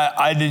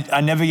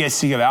 I never get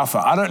sick of Alpha.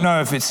 I don't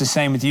know if it's the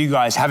same with you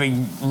guys,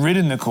 having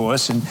ridden the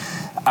course, and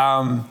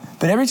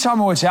but every time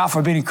I watch Alpha,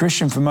 I've been a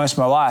Christian for most of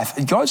my life.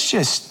 God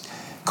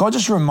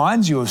just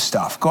reminds you of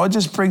stuff. God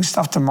just brings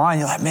stuff to mind.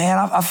 You're like, man,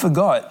 I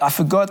forgot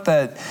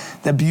that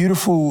the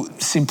beautiful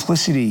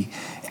simplicity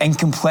and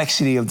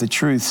complexity of the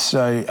truth.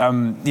 So,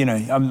 I'm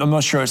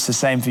not sure it's the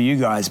same for you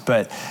guys,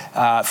 but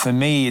for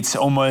me, it's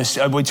almost,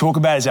 we talk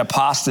about it as our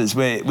pastors,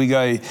 where we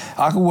go,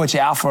 I can watch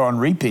Alpha on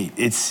repeat.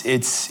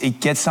 It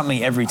gets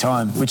something every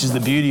time, which is the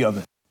beauty of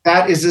it.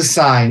 That is a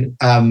sign,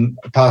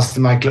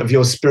 Pastor Michael, of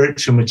your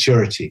spiritual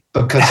maturity,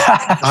 because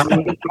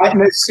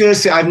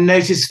seriously, I've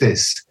noticed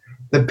this.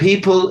 The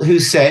people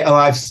who say,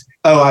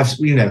 oh, I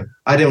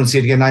don't want to see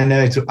it again. I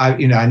know it.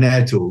 I know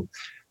it all.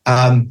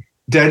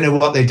 Don't know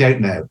what they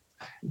don't know.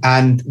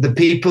 And the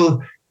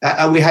people,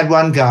 we had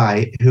one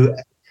guy who,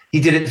 he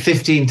did it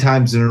 15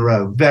 times in a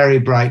row. Very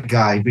bright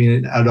guy,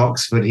 been at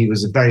Oxford. He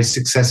was very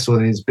successful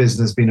in his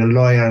business, been a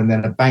lawyer and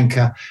then a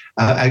banker.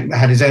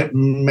 Had his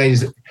own,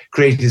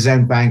 created his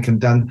own bank and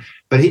done.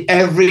 But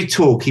every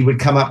talk he would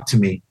come up to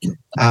me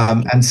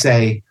and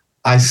say,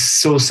 "I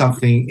saw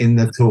something in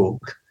the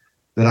talk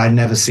that I'd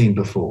never seen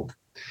before."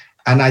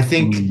 And I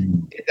think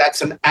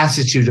that's an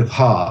attitude of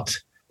heart,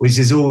 which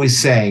is always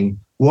saying,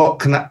 "What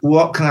can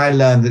I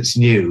learn that's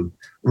new?"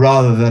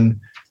 rather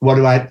than what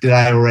did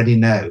I already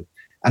know.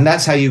 And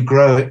that's how you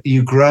grow.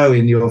 You grow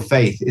in your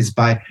faith is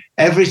by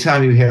every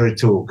time you hear a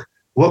talk,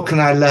 what can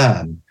I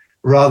learn?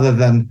 Rather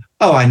than,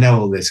 oh, I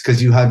know all this,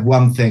 because you had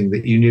one thing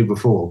that you knew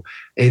before.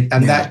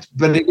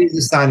 But it is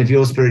a sign of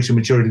your spiritual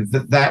maturity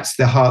that's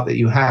the heart that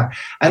you have.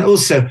 And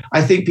also,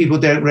 I think people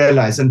don't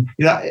realize, and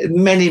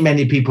many,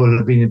 many people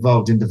have been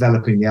involved in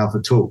developing the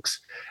Alpha Talks.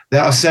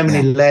 There are so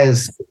many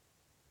layers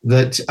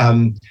that,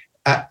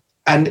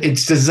 and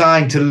it's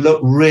designed to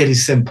look really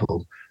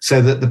simple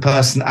so that the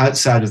person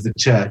outside of the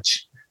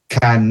church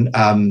can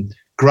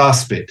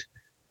grasp it.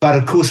 But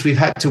of course, we've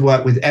had to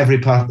work with every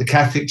part of the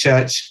Catholic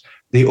Church,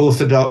 the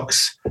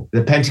Orthodox,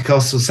 the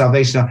Pentecostal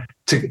Salvation,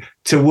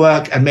 to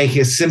work and make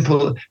it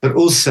simple, but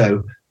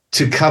also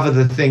to cover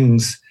the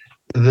things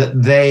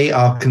that they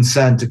are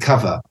concerned to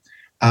cover.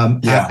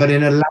 But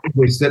in a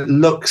language that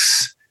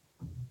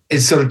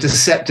is sort of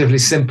deceptively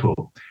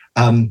simple,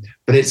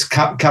 but it's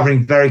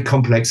covering very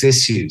complex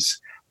issues.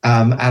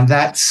 And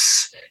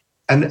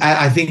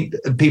I think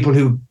people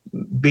who've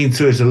been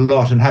through it a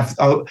lot and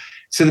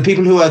so the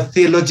people who are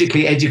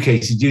theologically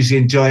educated usually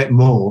enjoy it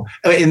more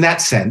in that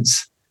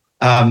sense,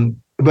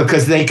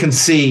 because they can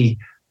see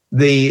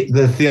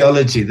the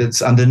theology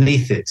that's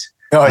underneath it.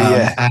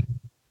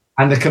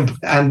 And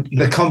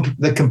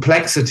the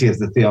complexity of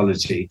the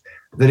theology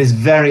that is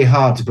very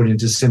hard to put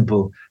into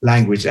simple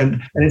language.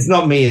 And it's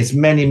not me, it's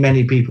many,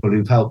 many people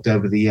who've helped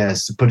over the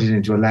years to put it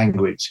into a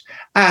language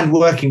and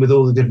working with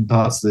all the different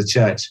parts of the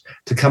church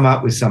to come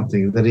up with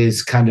something that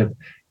is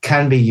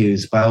can be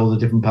used by all the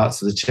different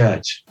parts of the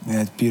church.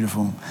 Yeah, it's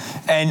beautiful.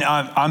 And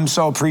I'm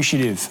so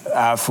appreciative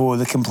for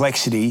the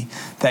complexity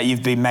that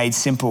you've been made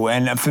simple.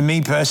 And for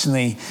me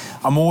personally,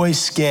 I'm always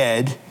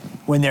scared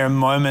when there are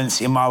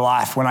moments in my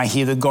life when I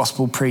hear the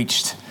gospel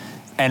preached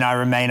and I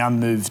remain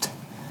unmoved.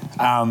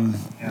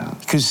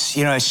 Because,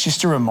 it's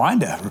just a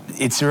reminder.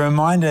 It's a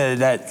reminder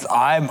that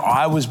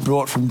I was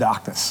brought from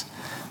darkness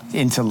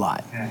into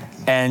light.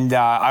 And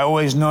I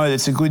always know that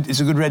it's a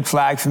good red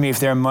flag for me if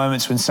there are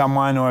moments when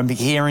someone, or I'm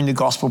hearing the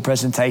gospel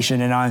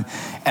presentation and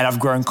I've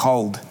grown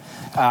cold.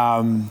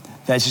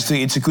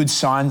 It's a good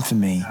sign for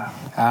me.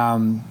 I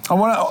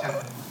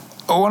want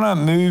to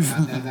move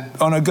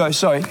on a go.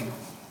 Sorry.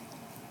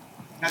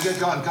 No,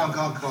 go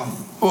on.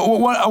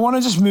 Well, I want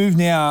to just move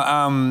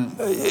now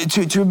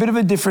to a bit of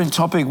a different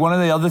topic. One of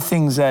the other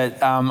things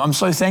that I'm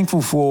so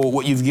thankful for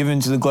what you've given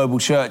to the global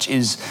church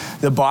is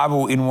the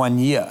Bible in 1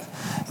 year.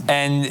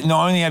 And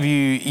not only have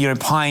you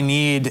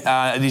pioneered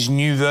these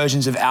new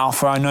versions of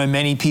Alpha, I know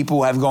many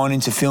people have gone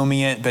into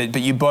filming it,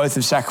 but you both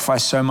have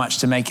sacrificed so much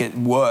to make it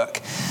work.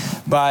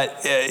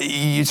 But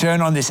you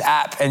turn on this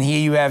app and here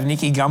you have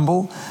Nicky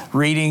Gumbel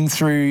reading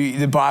through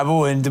the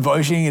Bible and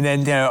devotion, and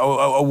then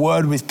a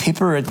word with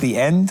Pippa at the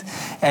end,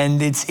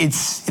 and it's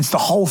the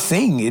whole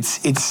thing.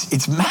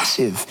 It's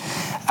massive.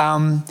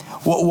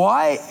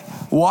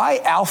 Why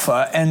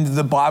Alpha and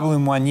the Bible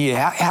in 1 year?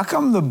 How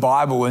come the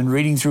Bible and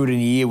reading through it in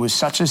a year was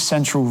such a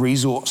central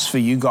resource for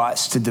you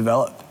guys to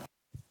develop?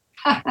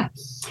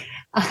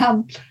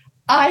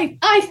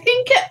 I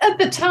think at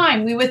the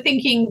time we were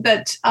thinking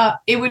that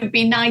it would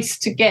be nice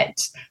to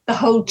get the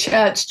whole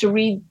church to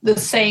read the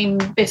same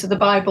bit of the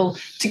Bible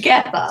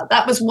together.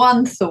 That was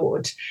one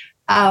thought.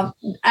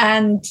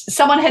 And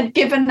someone had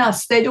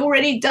they'd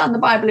already done the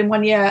Bible in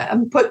 1 year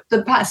and put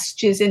the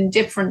passages in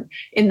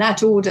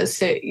that order.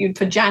 So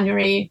for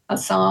January, a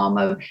Psalm,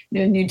 a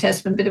New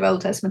Testament, bit of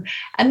Old Testament.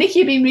 And Nicky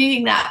had been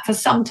reading that for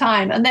some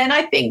time. And then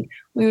I think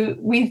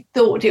we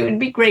thought it would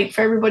be great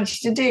for everybody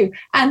to do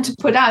and to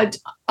put out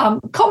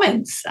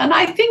comments. And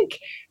I think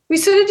we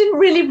sort of didn't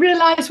really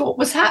realize what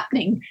was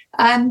happening.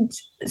 And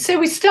so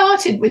we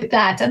started with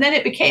that, and then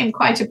it became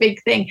quite a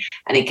big thing.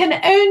 And it can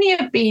only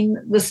have been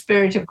the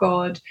Spirit of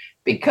God,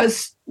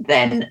 because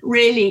then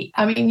really,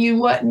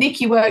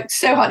 Nicky worked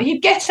so hard.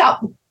 He'd get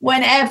up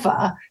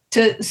whenever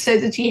so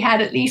that he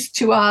had at least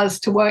 2 hours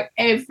to work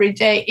every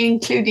day,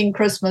 including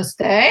Christmas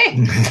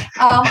Day,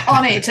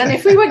 on it. And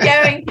if we were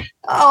going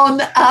on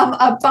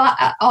a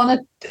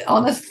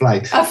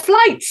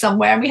flight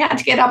somewhere and we had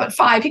to get up at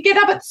 5, he'd get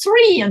up at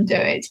 3 and do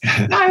it.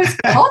 And I was,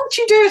 can't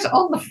you do it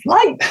on the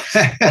flight?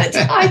 But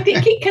I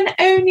think it can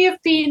only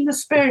have been the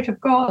Spirit of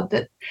God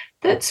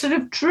that sort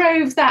of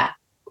drove that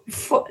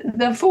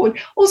forward.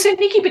 Also,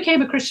 Nicky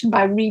became a Christian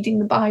by reading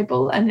the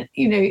Bible, and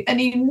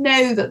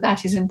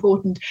that is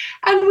important.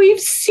 And we've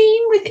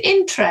seen with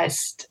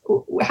interest,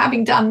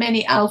 having done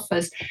many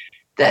alphas,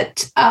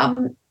 that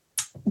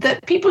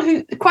that people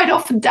who quite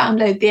often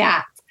download the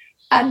app,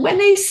 and when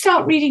they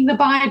start reading the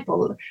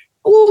Bible,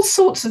 all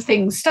sorts of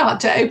things start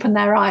to open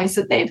their eyes.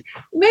 That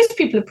most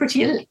people are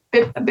pretty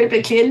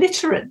biblically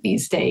illiterate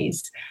these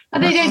days,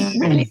 and they don't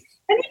really think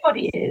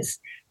anybody is.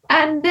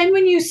 And then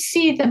when you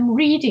see them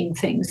reading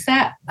things,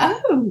 they're,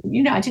 oh,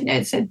 I didn't know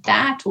it said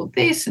that or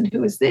this, and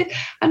who is this?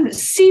 And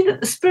see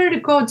that the Spirit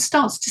of God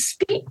starts to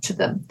speak to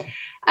them.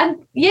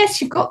 And yes,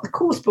 you've got the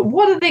course, but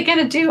what are they going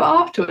to do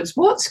afterwards?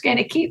 What's going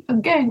to keep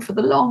them going for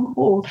the long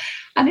haul?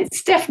 And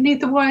it's definitely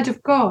the Word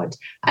of God.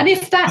 And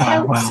if that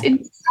helps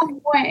in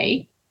some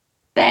way,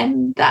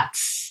 then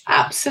that's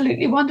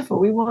absolutely wonderful.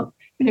 We want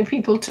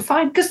people to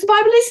find, because the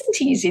Bible isn't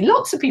easy.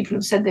 Lots of people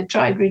have said they've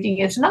tried reading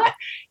it, and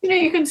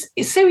you can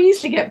so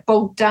easily get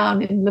bogged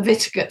down in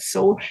Leviticus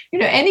or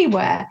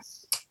anywhere,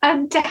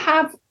 and to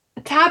have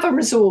a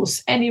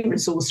resource, any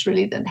resource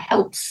really that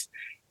helps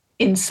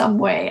in some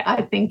way,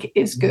 I think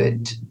is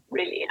good,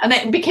 really. And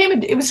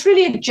it was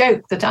really a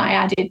joke that I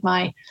added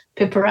my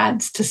Pippa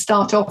ads to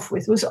start off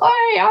with. Was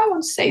I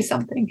want to say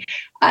something,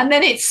 and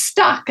then it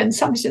stuck, and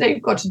somebody said, oh,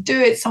 you've got to do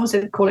it. Someone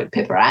said call it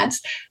Pippa ads,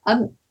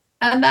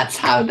 and that's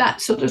how that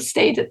sort of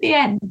stayed at the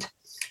end.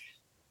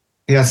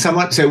 Yeah, so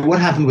what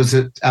happened was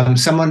that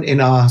someone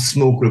in our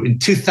small group in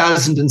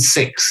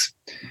 2006,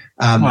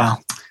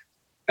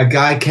 a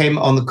guy came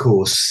on the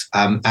course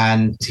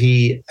and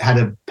he had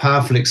a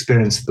powerful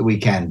experience at the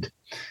weekend.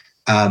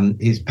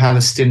 He's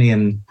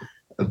Palestinian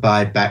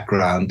by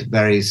background,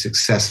 very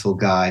successful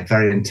guy,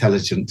 very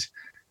intelligent.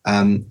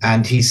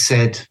 And he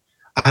said,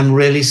 I'm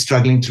really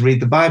struggling to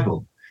read the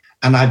Bible.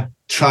 And I've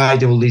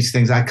tried all these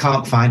things. I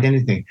can't find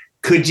anything.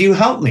 Could you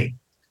help me?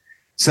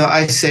 So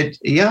I said,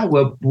 yeah,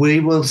 well,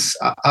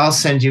 I'll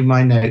send you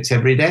my notes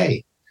every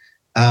day.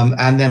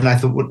 And then I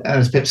thought,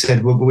 as Pip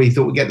said, well, we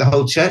thought we'd get the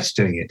whole church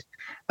doing it.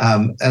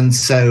 And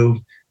so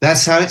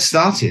that's how it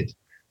started.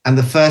 And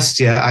the first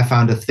year I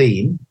found a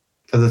theme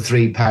for the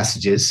 3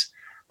 passages.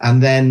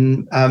 And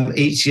then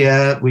each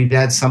year we'd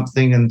add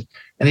something. And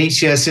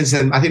each year since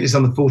then, I think it's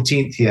on the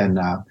 14th year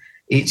now,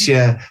 each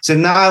year. So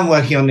now I'm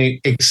working on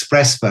the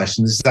express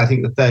version. This is, I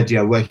think, the 3rd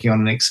year working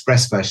on an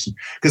express version.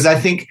 Because I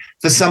think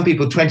for some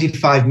people,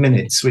 25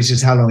 minutes, which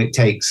is how long it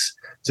takes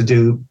to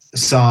do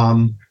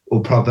Psalm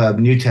or Proverb,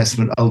 New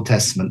Testament, Old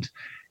Testament,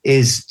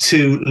 is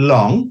too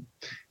long.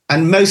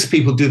 And most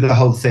people do the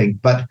whole thing.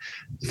 But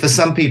for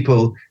some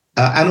people,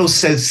 and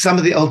also some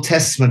of the Old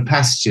Testament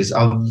passages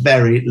are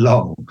very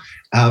long,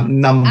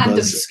 numbers and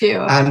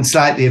obscure, and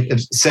slightly.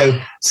 So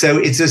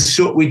it's a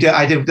short.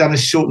 I've done a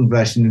shortened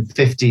version in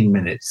 15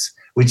 minutes,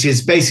 which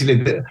is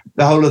basically the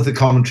whole of the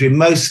commentary,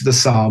 most of the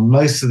Psalm,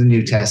 most of the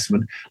New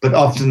Testament, but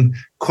often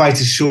quite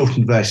a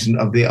shortened version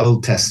of the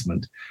Old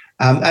Testament.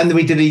 And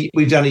we've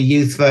done a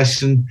youth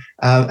version,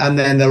 and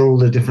then there are all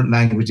the different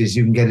languages.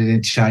 You can get it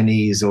in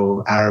Chinese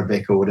or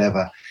Arabic or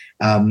whatever.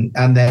 And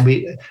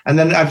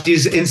then I've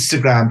used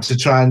Instagram to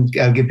try and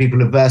give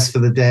people a verse for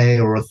the day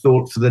or a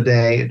thought for the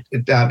day.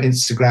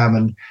 Instagram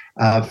and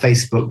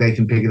Facebook, they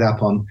can pick it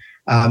up on.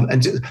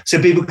 So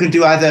people can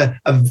do either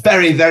a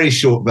very, very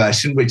short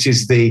version, which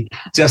is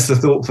just the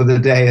thought for the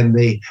day and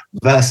the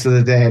verse for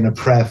the day and a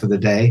prayer for the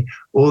day,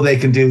 or they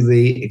can do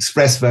the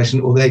express version,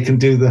 or they can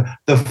do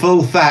the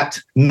full fat,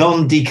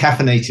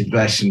 non-decaffeinated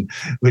version,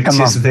 which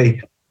is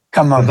the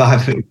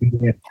Bible.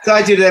 So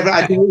I did it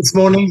this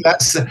morning.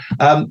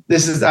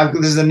 This is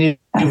a new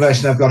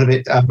version I've got of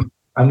it.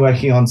 I'm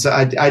working on. So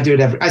I do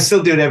it I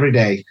still do it every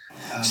day.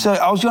 So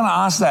I was going to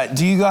ask that.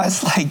 Do you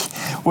guys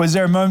was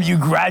there a moment you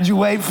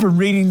graduate from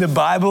reading the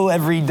Bible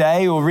every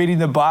day or reading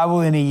the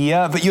Bible in a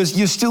year, but you're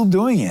still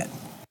doing it?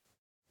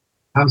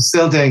 I'm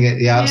still doing it.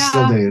 Yeah, I'm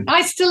still doing it.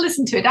 I still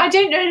listen to it. I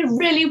don't know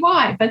really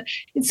why, but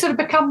it's sort of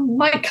become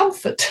my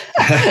comfort.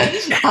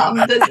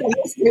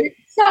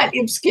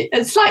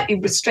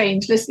 Slightly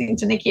strange listening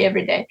to Nicky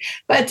every day.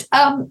 But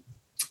no,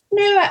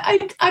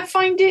 I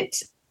find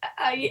it,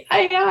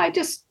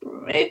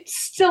 it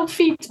still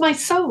feeds my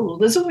soul.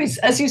 There's always,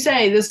 as you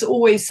say, there's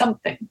always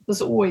something.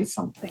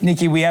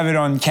 Nicky, we have it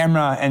on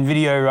camera and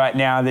video right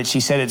now that she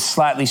said it's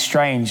slightly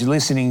strange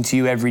listening to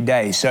you every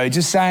day. So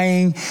just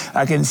saying,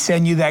 I can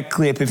send you that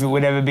clip if it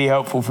would ever be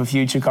helpful for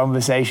future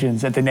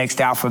conversations at the next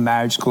Alpha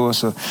Marriage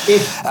course.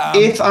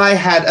 If I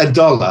had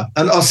 $1,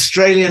 an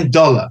Australian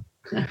dollar,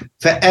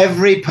 for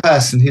every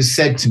person who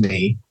said to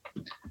me,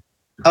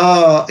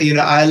 oh,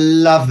 I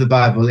love the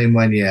Bible in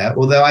 1 year,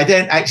 although I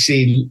don't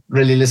actually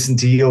really listen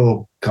to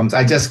your comments.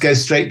 I just go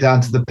straight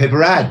down to the Pippa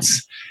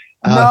ads.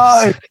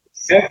 No.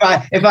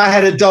 If I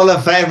had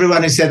 $1 for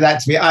everyone who said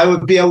that to me, I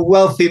would be a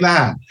wealthy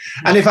man.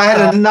 And if I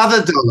had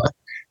another $1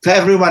 for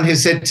everyone who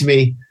said to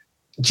me,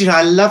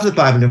 I love the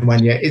Bible in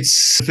 1 year,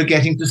 it's for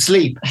getting to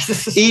sleep.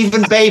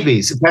 Even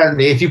babies,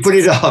 apparently, if you put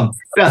it on,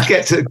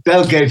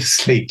 they'll go to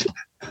sleep.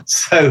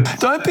 So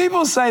don't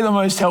people say the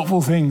most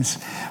helpful things,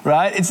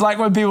 right? It's like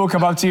when people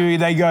come up to you,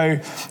 they go,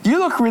 you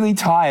look really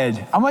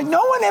tired. I'm like,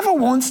 no one ever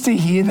wants to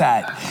hear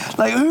that.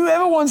 Like,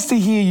 whoever wants to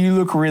hear you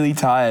look really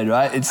tired,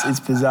 right? It's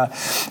bizarre.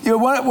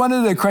 One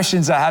of the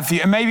questions I have for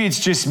you, and maybe it's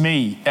just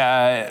me,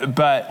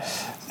 but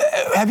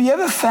Have you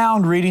ever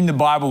found reading the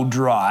Bible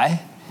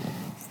dry?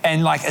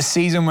 And like a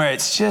season where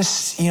it's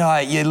just,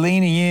 like you're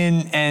leaning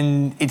in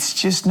and it's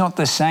just not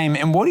the same.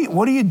 And what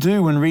do you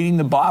do when reading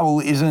the Bible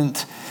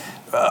isn't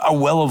a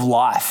well of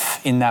life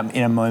in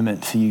a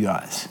moment for you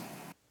guys?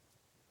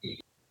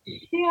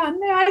 Yeah,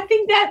 no, I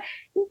think that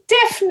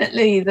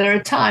definitely there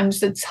are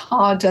times that's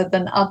harder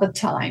than other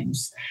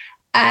times.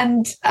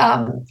 And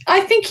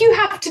I think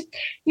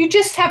you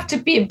just have to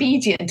be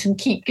obedient and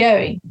keep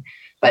going.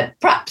 But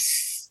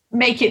perhaps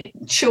make it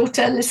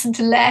shorter, listen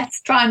to less,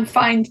 try and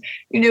find,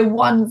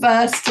 one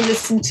verse to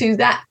listen to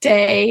that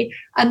day,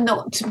 and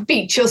not to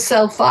beat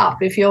yourself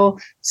up if you're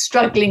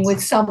struggling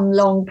with some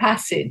long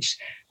passage.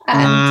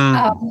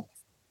 And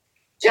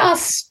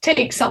just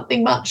take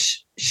something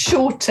much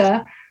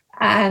shorter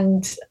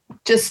and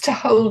just to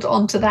hold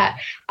on to that.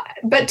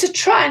 But to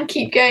try and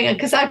keep going,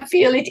 because I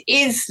feel it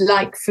is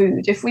like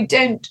food. If we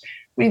don't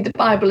read the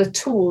Bible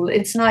at all,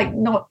 it's like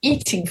not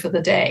eating for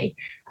the day,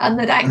 and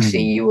that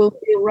actually you will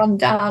feel run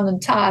down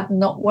and tired and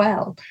not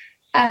well.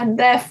 And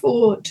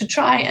therefore, to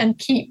try and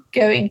keep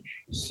going,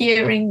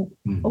 hearing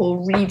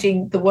or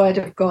reading the Word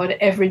of God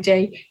every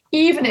day,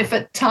 even if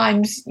at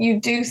times you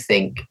do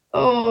think,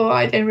 oh,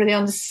 I don't really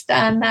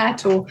understand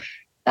that, or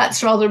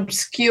that's rather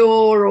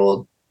obscure,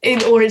 or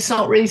it's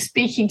not really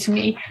speaking to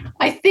me.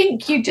 I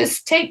think you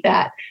just take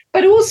that,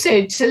 but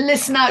also to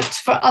listen out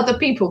for other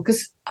people,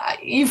 because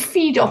you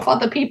feed off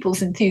other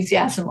people's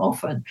enthusiasm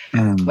often.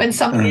 When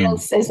somebody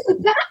else says, oh,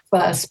 that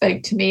verse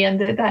spoke to me, and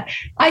that,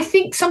 I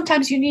think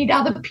sometimes you need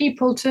other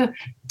people to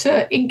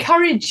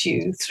encourage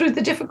you through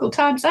the difficult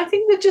times. I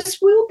think there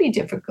just will be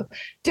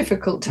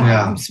difficult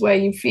times where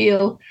you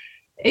feel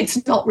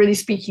it's not really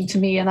speaking to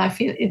me and I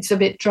feel it's a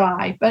bit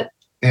dry, but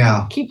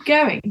keep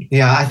going.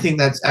 Yeah, I think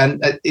that's,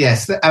 and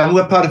yes, and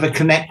we're part of a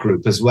Connect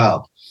group as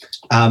well.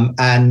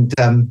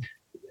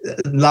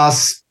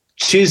 Last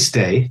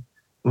Tuesday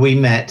we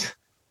met,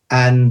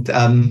 and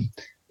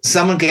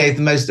someone gave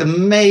the most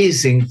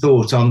amazing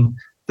thought on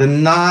the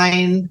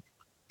 9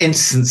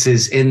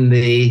 instances in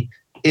the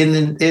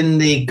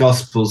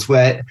Gospels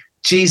where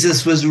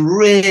Jesus was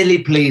really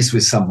pleased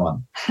with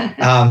someone.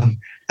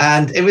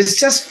 And it was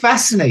just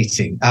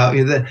fascinating.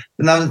 The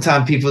number of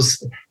time people,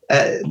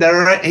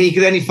 he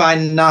could only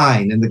find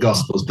 9 in the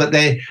Gospels, but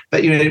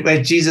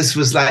where Jesus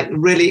was like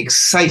really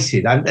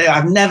excited.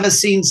 I've never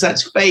seen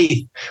such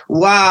faith.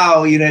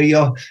 Wow, you're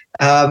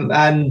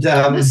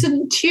the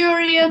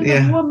centurion,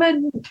 the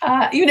woman.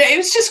 It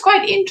was just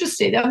quite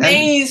interesting,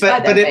 amazed by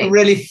that. But faith. It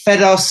really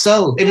fed our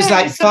soul. It was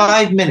like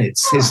 5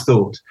 minutes. His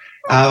thought.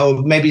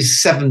 Or maybe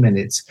 7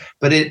 minutes,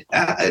 but it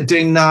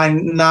doing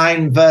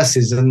nine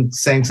verses and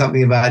saying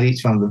something about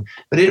each one of them.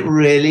 But it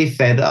really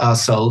fed our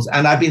souls,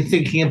 and I've been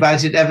thinking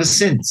about it ever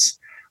since.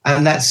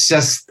 And that's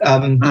just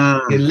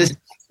listening to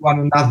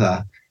one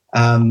another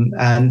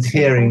and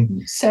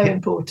hearing. So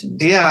important.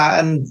 Yeah,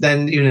 and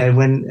then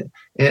when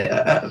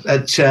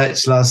at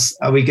church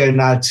we go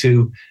now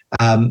to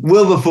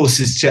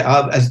Wilberforce's church,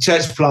 a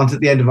church plant at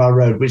the end of our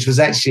road, which was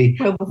actually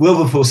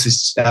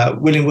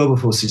William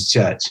Wilberforce's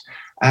church.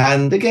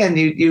 And again,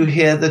 you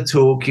hear the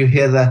talk, you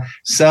hear the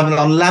sermon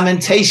on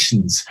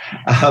Lamentations,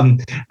 but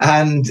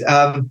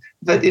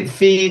it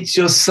feeds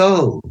your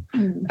soul.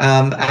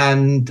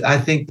 And I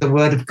think the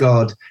Word of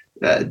God,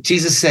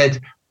 Jesus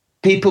said,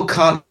 people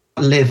can't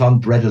live on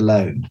bread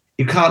alone.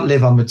 You can't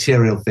live on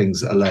material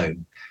things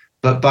alone,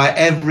 but by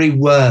every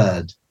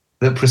word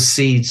that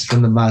proceeds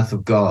from the mouth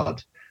of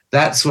God.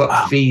 That's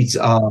what feeds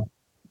our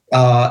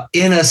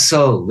inner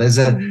soul.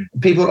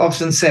 People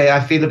often say,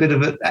 I feel a bit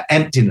of an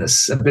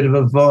emptiness, a bit of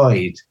a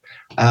void.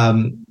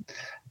 That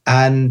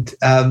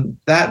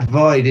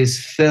void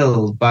is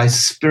filled by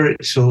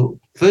spiritual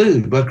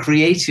food. We're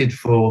created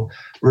for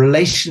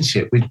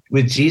relationship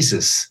with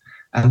Jesus.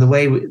 And the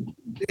way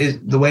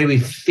we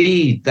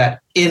feed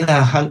that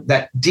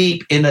that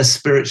deep inner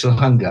spiritual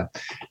hunger,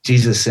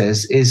 Jesus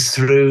says, is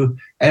through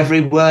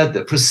every word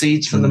that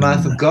proceeds from the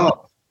mouth of God.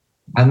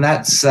 And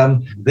that's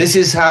this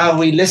is how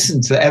we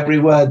listen to every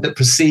word that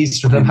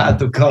proceeds from the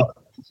mouth of God.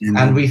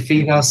 And we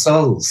feed our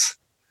souls.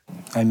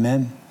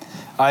 Amen.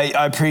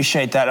 I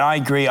appreciate that. I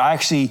agree.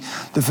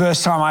 The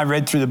first time I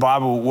read through the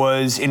Bible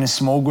was in a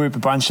small group. A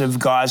bunch of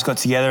guys got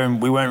together and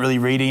we weren't really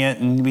reading it.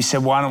 And we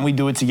said, why don't we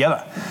do it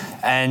together?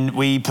 And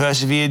we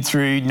persevered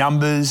through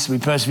Numbers. We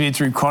persevered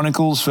through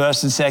Chronicles,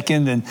 1st and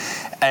 2nd.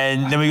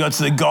 And then we got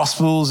to the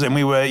Gospels and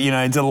we were,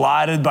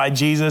 delighted by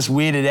Jesus,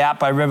 weirded out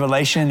by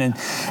Revelation. And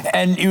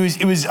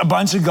it was a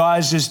bunch of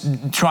guys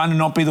just trying to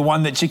not be the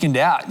one that chickened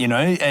out, but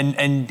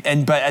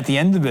at the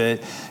end of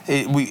it,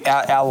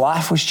 our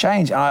life was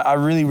changed. I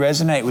really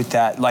resonate with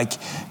that, like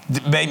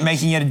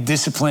making it a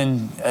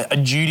discipline, a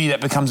duty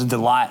that becomes a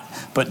delight,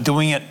 but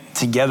doing it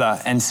together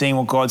and seeing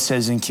what God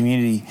says in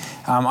community.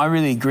 I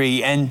really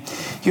agree. And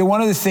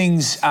one of the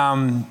things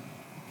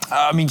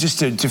I mean, just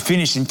to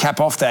finish and cap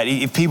off that,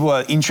 if people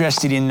are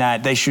interested in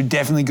that, they should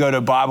definitely go to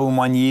Bible in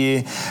 1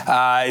 Year,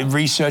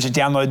 research it,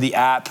 download the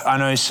app. I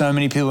know so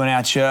many people in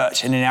our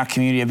church and in our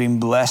community have been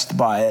blessed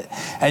by it,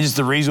 and just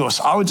the resource.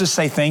 I would just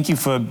say thank you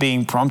for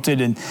being prompted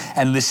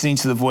and listening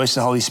to the voice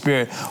of the Holy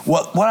Spirit.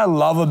 What I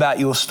love about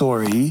your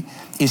story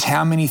is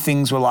how many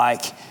things were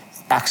like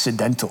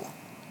accidental,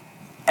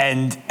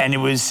 and it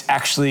was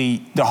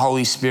actually the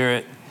Holy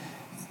Spirit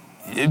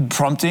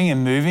prompting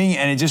and moving.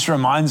 And it just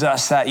reminds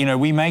us that,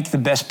 we make the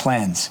best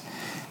plans,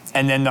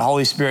 and then the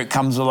Holy Spirit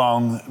comes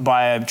along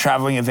by a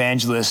traveling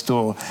evangelist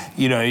or,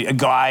 a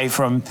guy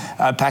from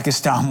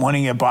Pakistan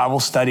wanting a Bible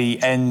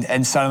study,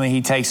 and suddenly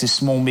he takes this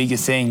small, meager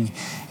thing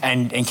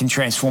and can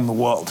transform the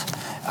world.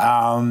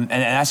 And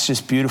that's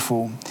just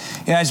beautiful.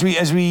 As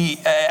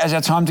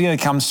our time together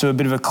comes to a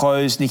bit of a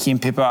close, Nicky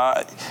and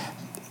Pippa,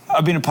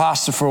 I've been a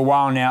pastor for a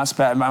while now. It's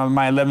about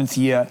my 11th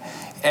year.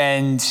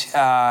 And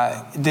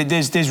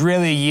there's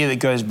rarely a year that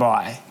goes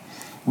by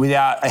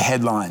without a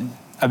headline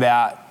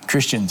about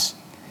Christians.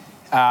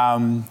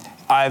 I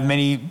have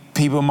many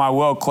people in my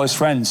world, close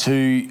friends,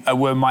 who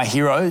were my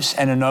heroes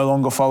and are no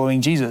longer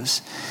following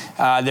Jesus.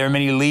 There are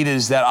many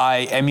leaders that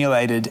I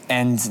emulated,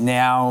 and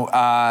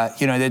now,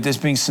 there's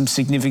been some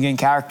significant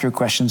character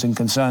questions and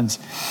concerns.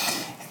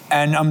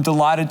 And I'm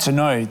delighted to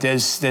know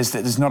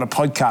there's not a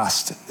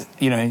podcast,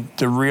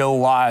 the real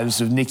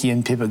lives of Nicky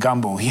and Pippa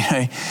Gumbel,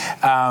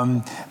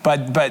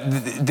 but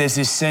there's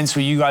this sense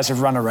where you guys have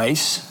run a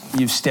race.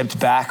 You've stepped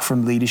back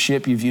from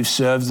leadership. You've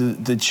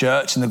served the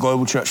church and the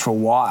global church for a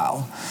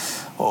while.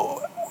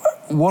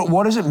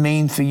 What does it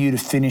mean for you to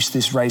finish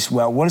this race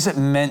well? What has it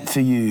meant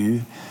for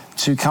you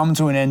to come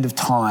to an end of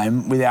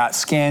time without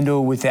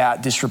scandal,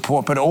 without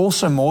disreport, but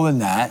also more than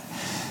that?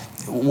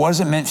 What has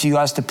it meant for you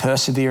guys to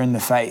persevere in the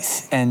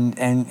faith,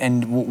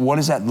 and what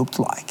does that look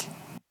like?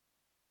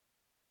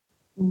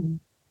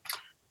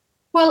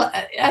 Well,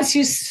 as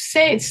you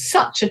say, it's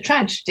such a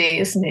tragedy,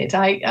 isn't it?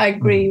 I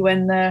agree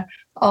when there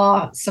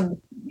are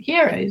some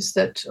heroes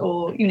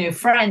or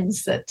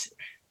friends that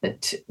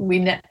we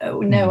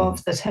know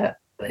of that have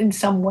in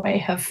some way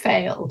have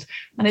failed,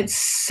 and it's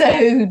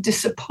so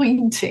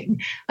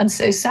disappointing and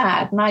so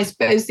sad. And I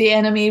suppose the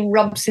enemy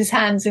rubs his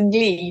hands in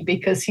glee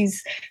because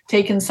he's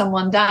taken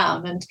someone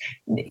down, and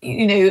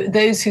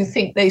those who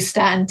think they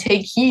stand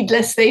take heed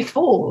lest they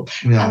fall.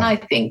 And I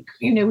think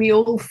we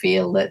all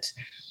feel that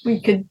we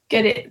could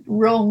get it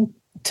wrong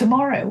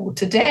tomorrow or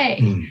today.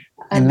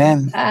 And,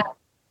 Amen.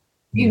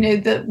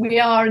 That we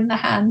are in the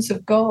hands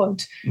of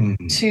God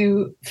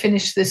to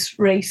finish this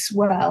race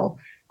well.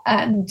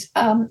 And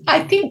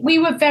I think we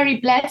were very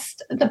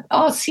blessed.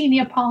 Our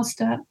senior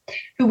pastor,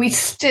 who we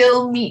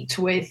still meet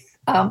with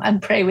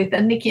and pray with,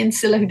 and Nicky and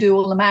Scylla, who do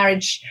all the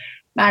marriage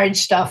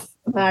stuff,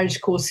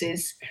 marriage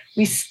courses,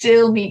 we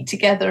still meet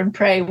together and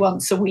pray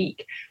once a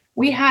week.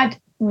 We had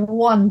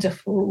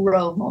wonderful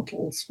role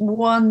models,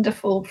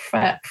 wonderful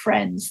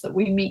friends that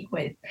we meet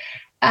with.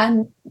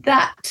 And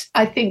that,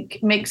 I think,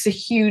 makes a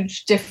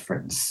huge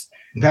difference.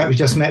 In fact, we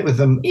just met with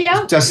them.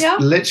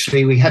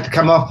 Literally, we had to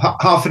come off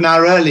half an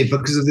hour early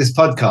because of this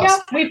podcast. Yeah,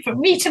 we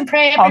meet and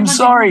pray. I'm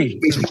sorry.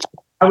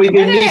 But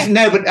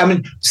I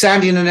mean,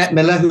 Sandy and Annette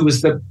Miller, who was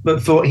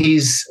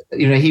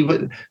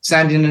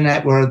Sandy and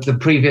Annette were the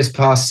previous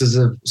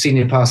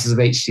senior pastors of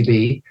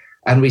HTB,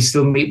 and we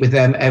still meet with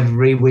them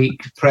every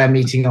week, prayer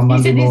meeting on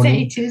Monday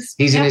morning.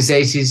 He's in his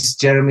 80s,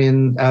 Jeremy,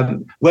 and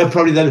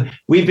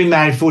we've been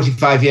married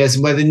 45 years,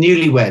 and we're the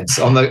newlyweds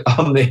on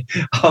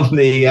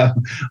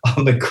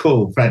the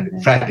call,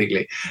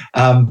 practically.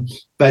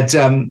 But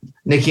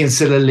Nicky and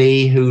Scylla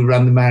Lee, who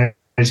run the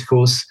marriage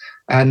course,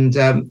 and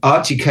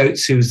Archie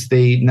Coates, who's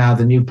now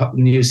the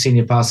new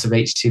senior pastor of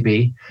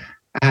HTB,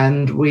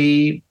 and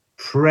we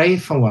pray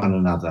for one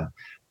another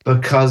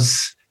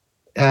because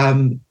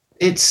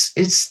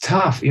it's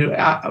tough.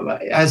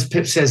 As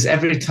Pip says,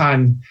 every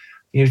time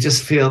you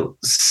just feel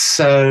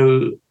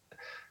so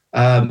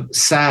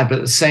sad, but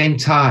at the same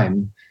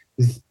time,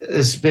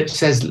 as Pip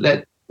says,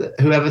 let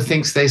whoever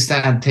thinks they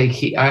stand take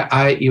heed.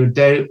 You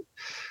don't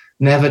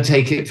never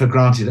take it for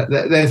granted.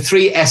 There are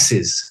 3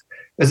 S's.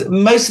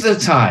 Most of the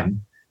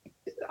time,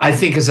 I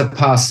think as a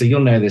pastor,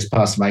 you'll know this,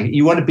 Pastor Mike,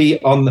 you want to be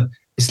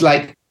it's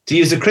like, to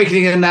use a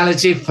cricketing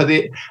analogy,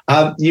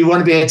 you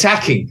want to be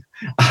attacking.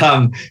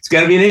 It's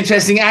going to be an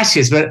interesting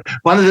Ashes, but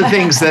one of the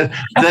things that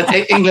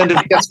England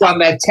have just won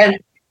their 10th.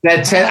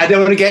 I don't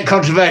want to get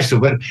controversial,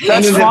 but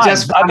that's fine.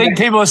 I think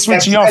people are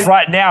switching off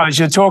right now as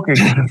you're talking.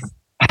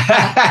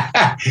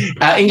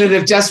 England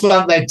have just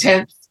won their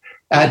 10th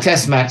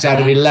Test match out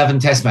of 11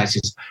 Test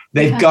matches.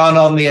 They've gone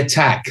on the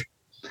attack,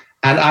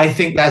 and I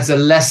think that's a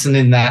lesson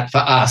in that for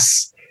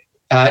us.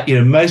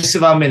 Most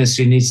of our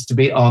ministry needs to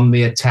be on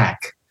the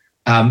attack.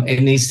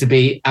 It needs to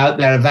be out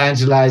there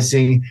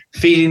evangelizing,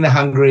 feeding the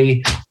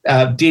hungry,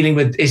 dealing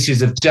with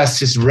issues of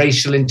justice,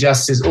 racial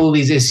injustice, all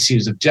these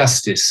issues of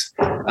justice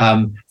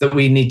that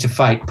we need to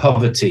fight: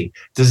 poverty,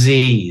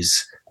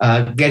 disease,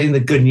 getting the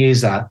good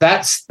news out.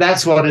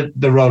 That's what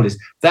the role is.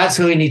 That's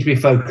where we need to be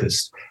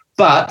focused.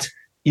 But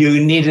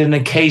you need an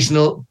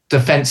occasional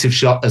defensive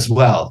shot as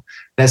well.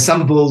 There's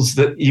some balls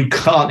that you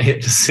can't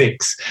hit for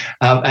 6,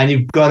 and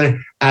you've got to,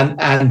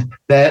 and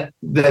there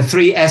are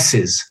 3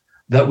 S's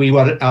that we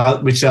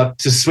want, which are,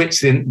 to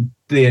switch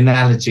the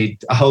analogy,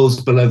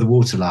 holes below the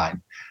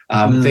waterline,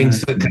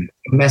 things that can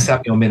mess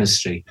up your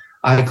ministry.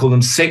 I call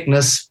them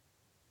sickness,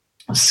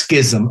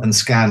 schism, and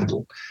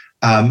scandal.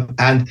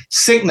 And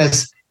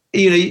sickness,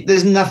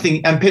 there's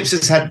nothing. And Pip's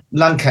has had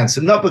lung cancer,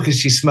 not because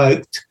she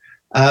smoked,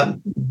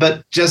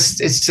 but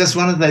it's just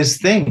one of those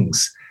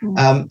things.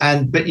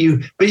 But you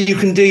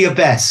can do your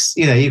best.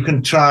 You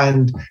can try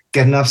and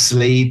get enough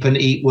sleep and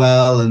eat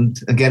well and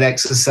get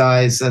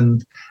exercise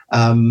and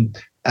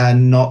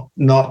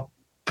not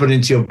put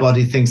into your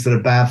body things that are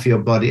bad for your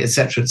body,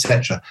 etc.,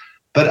 etc.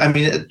 But I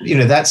mean,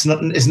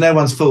 it's no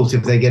one's fault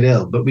if they get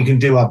ill. But we can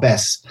do our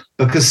best,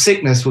 because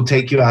sickness will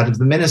take you out of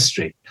the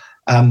ministry.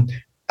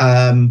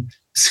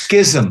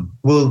 Schism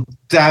will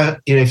down.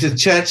 If the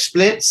church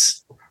splits,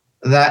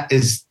 that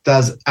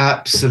does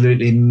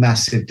absolutely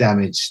massive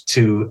damage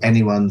to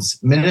anyone's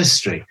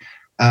ministry.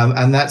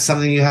 And that's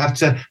something you have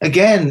to,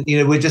 again,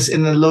 we're just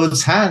in the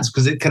Lord's hands,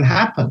 because it can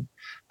happen.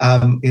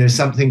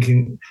 Something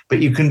can, but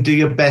you can do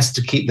your best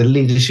to keep the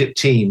leadership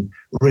team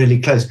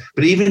really close.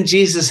 But even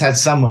Jesus had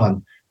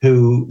someone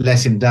who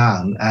let him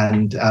down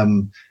and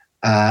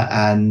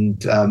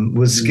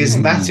was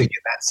schismatic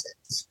in that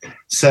sense.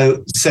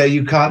 So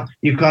you can't,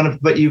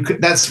 but you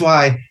could, that's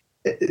why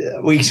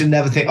we should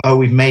never think, oh,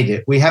 we've made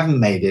it. We haven't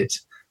made it.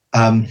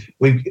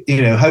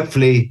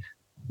 Hopefully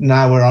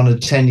now we're on a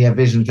 10-year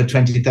vision for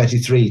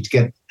 2033 to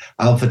get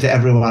Alpha to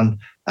everyone,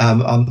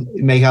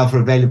 make Alpha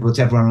available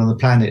to everyone on the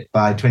planet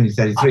by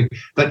 2033.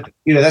 But,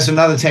 that's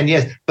another 10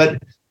 years.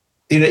 But,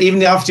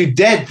 even after you're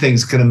dead,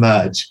 things can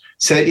emerge.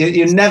 So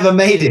you never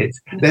made it.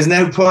 There's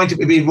no point.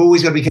 We've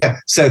always got to be careful.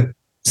 So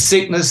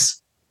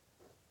sickness,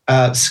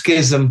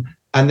 schism,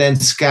 and then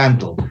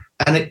scandal.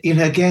 And,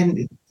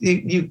 again,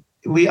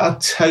 we are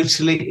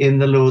totally in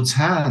the Lord's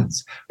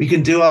hands. We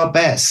can do our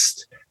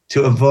best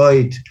to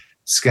avoid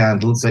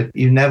scandals. That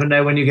you never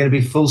know when you're going to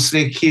be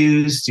falsely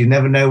accused. You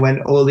never know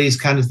when all these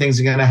kind of things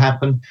are going to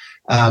happen.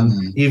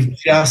 You've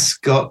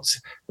just got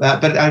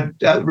that.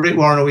 But Rick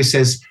Warren always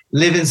says,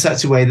 live in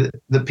such a way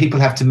that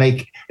people have to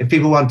make. If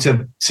people want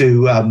to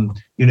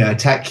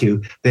attack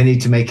you, they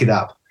need to make it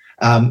up.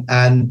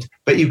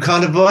 But you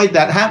can't avoid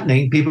that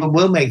happening. People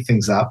will make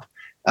things up.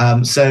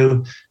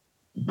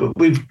 But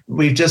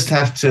we just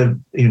have to,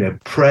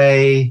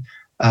 pray,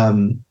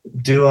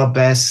 do our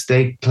best,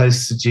 stay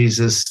close to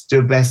Jesus, do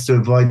our best to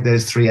avoid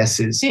those 3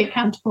 S's. Be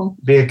accountable.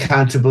 Be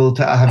accountable,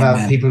 to have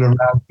our people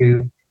around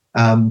you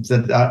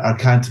that are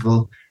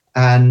accountable.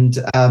 And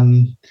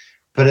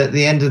but at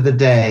the end of the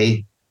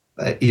day,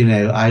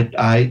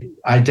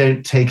 I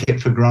don't take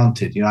it for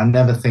granted. I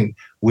never think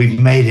we've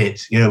made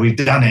it. We've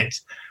done it.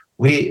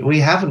 We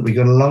haven't. We've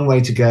got a long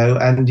way to go.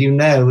 And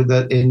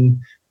that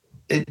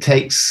it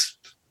takes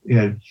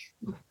a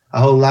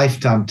whole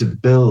lifetime to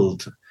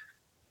build,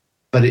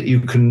 but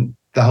the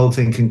whole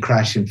thing can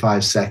crash in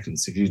 5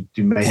 seconds if you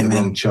make the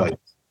wrong choice.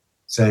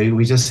 So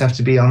we just have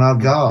to be on our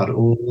guard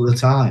all the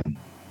time.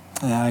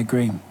 Yeah, I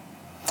agree.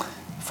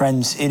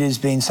 Friends, it has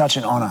been such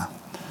an honor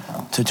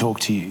to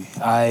talk to you.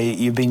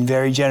 You've been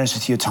very generous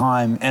with your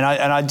time, and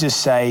I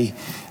just say,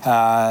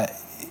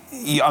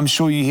 I'm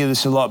sure you hear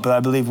this a lot, but I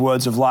believe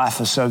words of life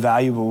are so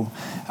valuable.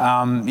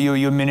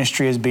 Your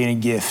ministry has been a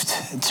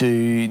gift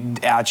to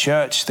our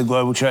church, the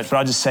global church, but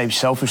I just say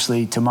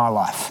selfishly to my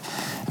life.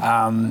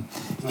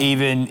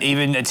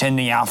 Even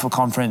attending Alpha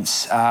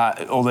Conference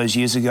all those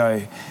years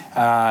ago,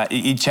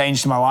 it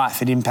changed my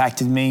life. It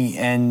impacted me,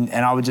 and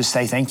I would just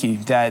say thank you.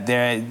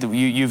 That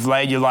you've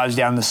laid your lives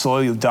down in the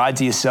soil, you've died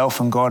to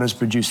yourself, and God has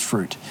produced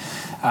fruit.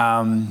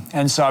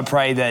 And so I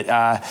pray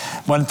that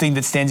one thing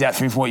that stands out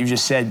for me from what you've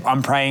just said,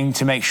 I'm praying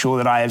to make sure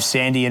that I have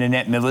Sandy and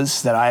Annette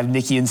Millers, that I have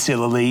Nicky and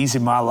Silla Lees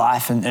in my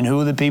life, and who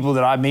are the people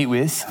that I meet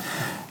with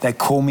that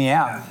call me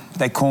out.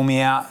 They call me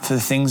out for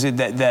the things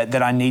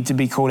that I need to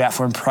be called out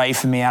for, and pray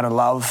for me out of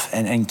love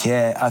and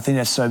care. I think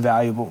that's so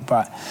valuable.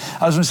 But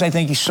I just want to say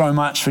thank you so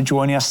much for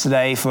joining us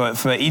today, for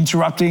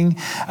interrupting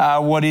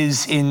what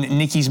is in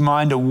Nicky's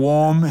mind a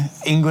warm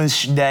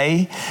English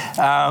day.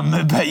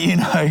 But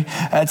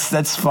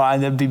that's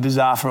fine. That'd be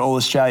bizarre for all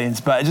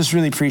Australians. But I just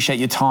really appreciate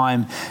your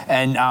time,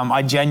 and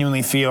I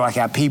genuinely feel like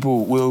our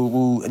people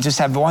will just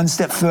have one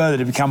step further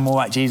to become more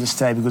like Jesus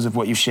today because of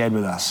what you've shared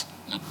with us.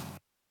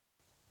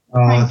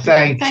 Oh,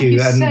 thank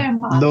you. And so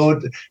much.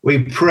 Lord,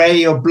 we pray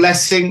your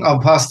blessing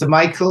on Pastor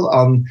Michael,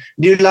 on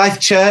New Life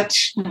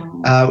Church.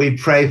 We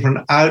pray for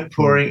an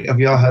outpouring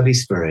of your Holy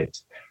Spirit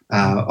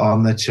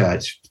on the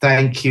church.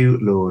 Thank you,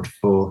 Lord,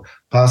 for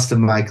Pastor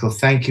Michael.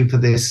 Thank you for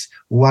this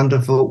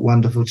wonderful,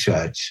 wonderful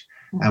church.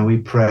 And we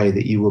pray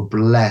that you will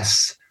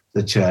bless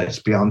the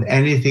church beyond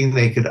anything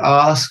they could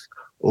ask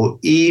or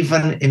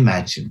even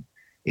imagine.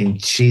 In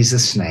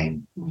Jesus'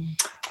 name.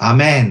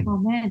 Amen.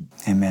 Amen.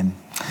 Amen.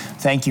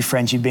 Thank you,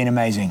 friends. You've been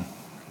amazing.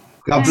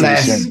 God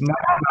bless.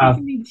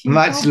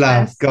 Much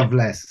love. God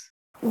bless.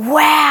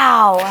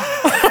 Wow.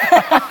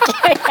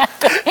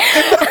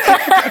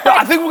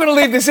 I think we're going to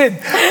leave keep this in.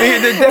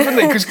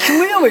 Definitely, because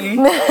clearly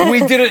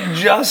we didn't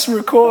just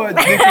record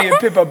Nicky and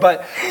Pippa,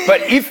 but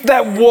if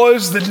that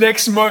was the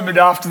next moment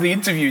after the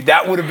interview,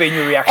 that would have been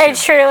your reaction. It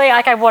truly,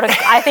 like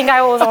I think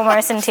I was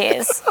almost in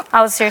tears.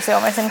 I was seriously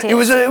almost in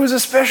tears. It was a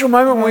special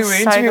moment when we were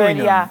interviewing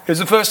them. Yeah. It was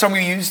the first time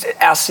we used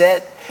our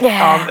set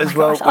as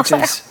well, which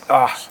is,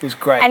 it was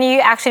great. And you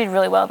actually did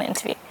really well in the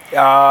interview.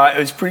 It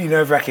was pretty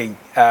nerve-wracking.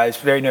 It's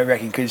very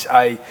nerve-wracking because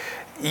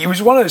it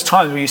was one of those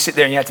times where you sit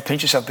there and you have to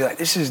pinch yourself and be like,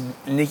 this is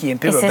Nicky and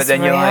Pippa. But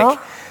then you're like,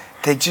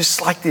 they're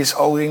just like this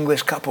old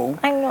English couple.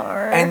 I know.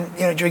 And,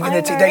 drinking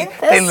their tea.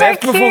 They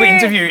left before the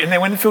interview and they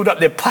went and filled up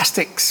their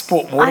plastic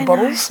sport water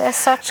bottles. They're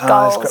such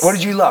goals. What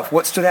did you love?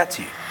 What stood out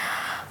to you?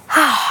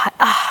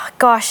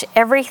 Gosh,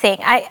 everything.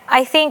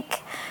 I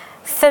think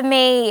for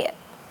me,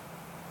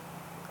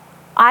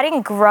 I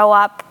didn't grow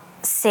up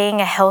seeing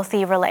a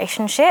healthy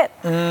relationship.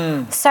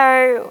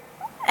 So,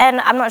 and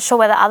I'm not sure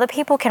whether other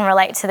people can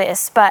relate to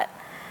this, but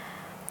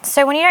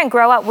so when you don't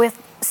grow up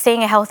with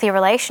seeing a healthy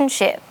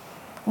relationship,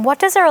 what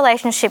does a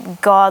relationship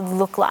God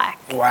look like?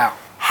 Wow.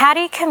 How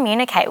do you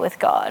communicate with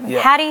God?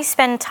 Yeah. How do you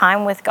spend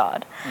time with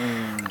God?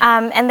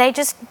 And they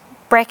just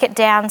break it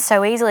down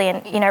so easily.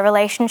 And,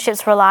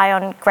 relationships rely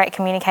on great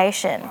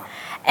communication.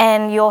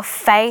 And your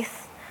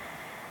faith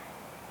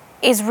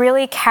is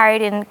really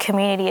carried in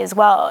community as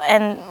well.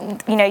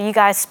 And, you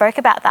guys spoke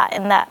about that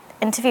in that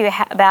interview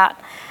about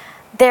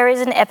there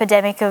is an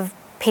epidemic of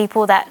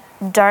people that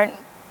don't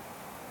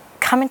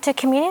come into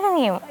community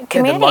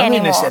the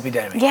loneliness anymore.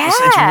 epidemic. Yeah.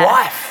 It's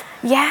rife.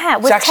 Yeah,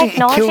 with It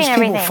technology kills and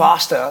everything. people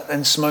faster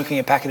than smoking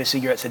a packet of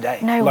cigarettes a day.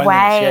 No Loneliness.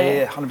 way.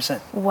 Yeah,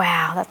 100%.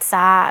 Wow, that's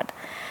sad.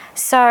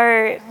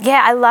 So,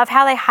 yeah, I love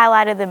how they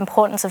highlighted the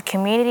importance of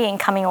community and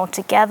coming all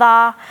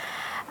together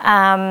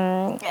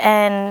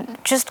and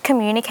just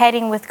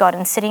communicating with God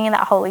and sitting in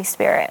that Holy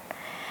Spirit.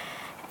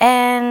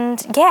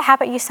 And, yeah, how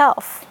about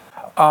yourself?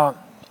 Now,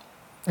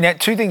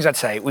 two things I'd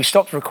say. We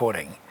stopped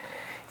recording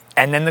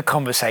and then the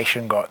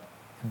conversation got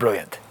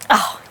brilliant.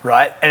 Oh.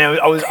 Right? And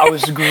I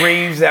was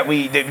grieved that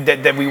we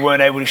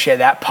weren't able to share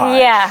that part.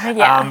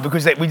 Yeah.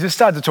 Because we just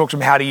started to talk to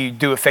him, how do you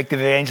do effective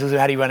evangelism?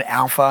 How do you run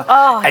Alpha?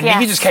 And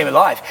Nicky just came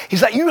alive.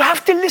 He's like, you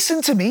have to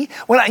listen to me.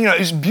 It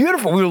was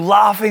beautiful. We were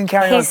laughing,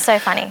 carrying on. He's so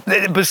funny.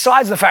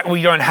 Besides the fact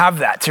we don't have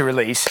that to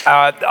release,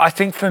 I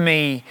think for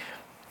me,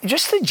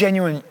 just the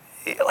genuine,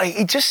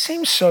 it just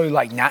seems so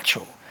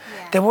natural.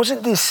 There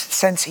wasn't this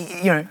sense,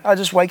 I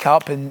just wake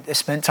up and I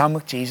spent time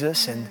with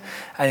Jesus and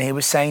he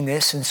was saying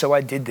this and so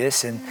I did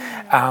this and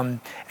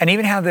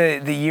even how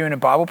the Year in a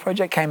Bible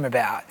project came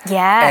about.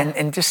 Yeah.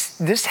 And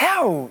just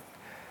how,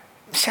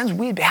 it sounds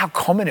weird, but how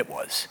common it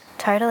was.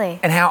 Totally.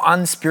 And how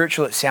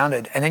unspiritual it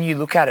sounded. And then you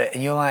look at it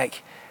and you're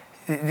like,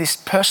 this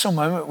personal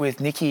moment with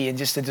Nicky and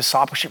just the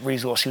discipleship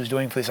resource he was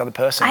doing for this other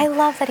person. I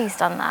love that he's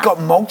done that.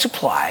 Got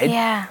multiplied.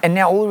 Yeah. And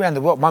now all around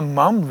the world, my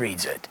mum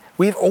reads it.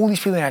 We have all these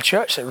people in our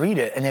church that read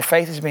it and their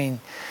faith has been,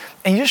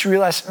 and you just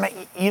realize, mate,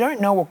 you don't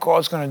know what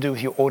God's going to do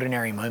with your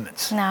ordinary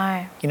moments.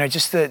 No.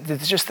 Just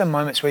the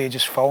moments where you're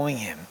just following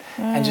him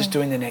and just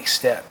doing the next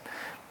step.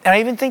 And I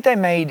even think they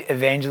made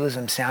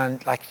evangelism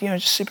sound like,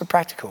 just super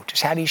practical.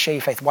 Just how do you share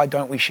your faith? Why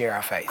don't we share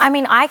our faith? I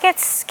mean, I get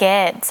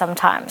scared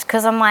sometimes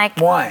because I'm like...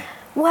 Why?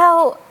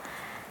 Well,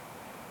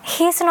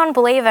 he's an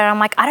unbeliever and I'm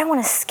like, I don't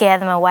want to scare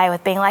them away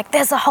with being like,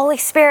 there's the Holy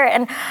Spirit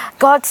and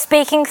God's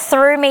speaking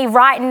through me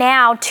right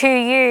now to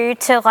you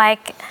to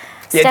step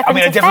into I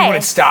definitely faith.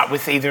 wouldn't start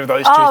with either of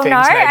those two things.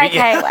 No? Maybe.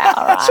 Okay, well,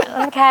 all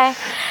right, okay.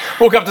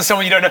 Walk up to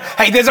someone you don't know,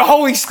 hey, there's a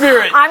Holy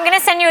Spirit. I'm going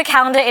to send you a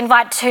calendar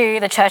invite to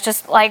the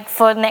churches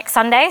for next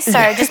Sunday, so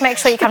just make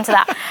sure you come to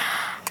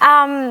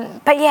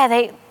that. But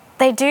yeah,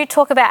 they do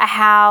talk about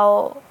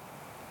how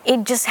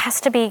it just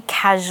has to be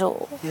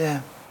casual.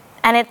 Yeah.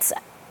 And it's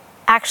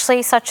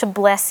actually such a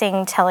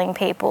blessing telling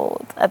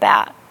people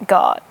about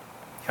God.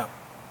 Yeah.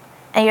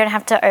 And you don't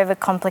have to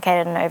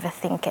overcomplicate it and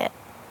overthink it.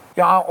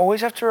 Yeah, I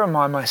always have to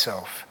remind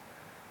myself,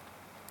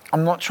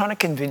 I'm not trying to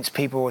convince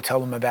people or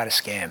tell them about a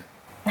scam.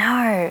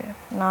 No.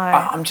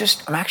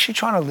 I'm actually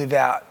trying to live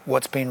out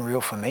what's been real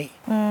for me.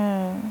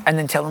 And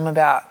then tell them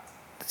about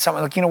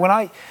something. When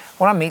I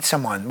meet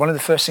someone, one of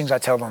the first things I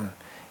tell them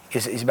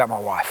is about my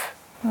wife.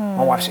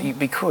 My wife's,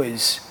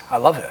 because I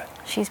love her.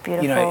 She's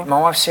beautiful. My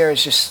wife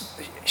Sarah's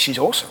she's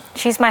awesome.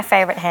 She's my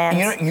favourite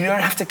hands. You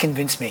don't have to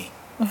convince me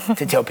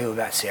to tell people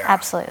about Sarah.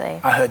 Absolutely.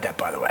 I heard that,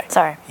 by the way.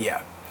 Sorry.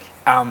 Yeah.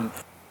 I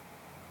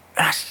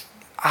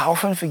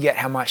often forget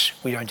how much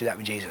we don't do that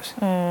with Jesus.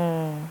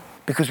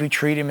 Because we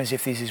treat him as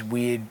if he's this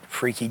weird,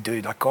 freaky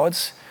dude. God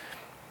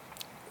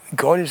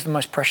is the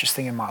most precious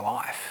thing in my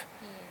life.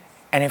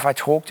 And if I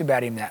talked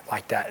about him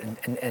like that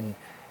and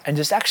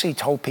just actually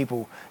told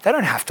people, they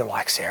don't have to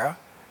like Sarah,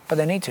 but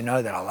they need to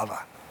know that I love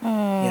her.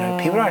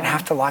 People don't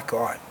have to like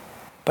God,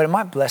 but it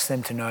might bless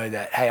them to know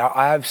that, hey,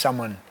 I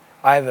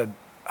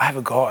have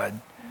a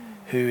God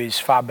who is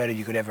far better than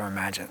you could ever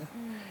imagine.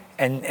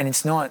 And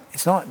it's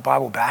not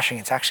Bible bashing,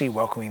 it's actually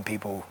welcoming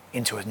people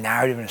into a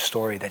narrative and a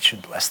story that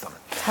should bless them.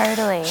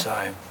 Totally.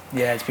 So,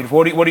 yeah, it's beautiful.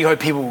 What do you hope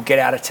people will get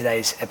out of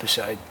today's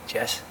episode,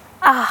 Jess?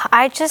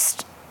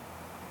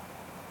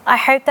 I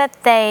hope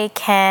that they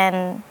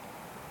can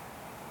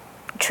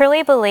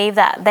truly believe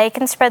that they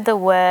can spread the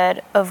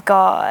word of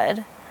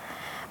God,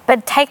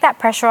 but take that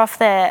pressure off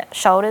their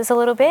shoulders a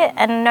little bit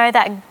and know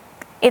that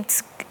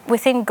it's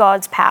within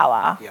God's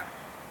power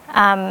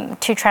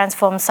to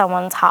transform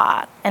someone's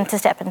heart and to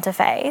step into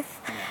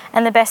faith.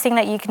 And the best thing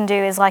that you can do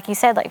is, like you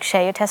said, like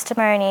share your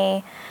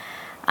testimony,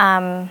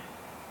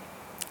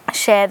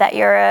 share that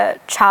you're a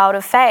child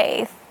of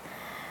faith,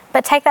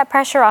 but take that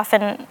pressure off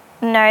and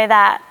know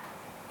that,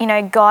 you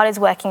know, God is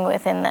working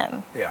within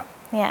them. Yeah.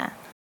 Yeah.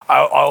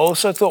 I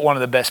also thought one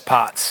of the best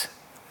parts,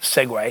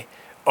 segue,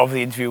 of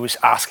the interview was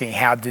asking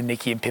how did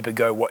Nicky and Pippa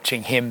go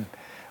watching him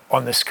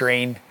on the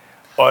screen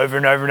over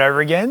and over and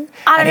over again.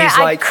 I don't know, he's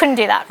I couldn't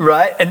do that.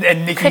 Right? And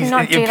Nicky's,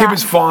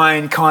 Pippa's that.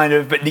 fine, kind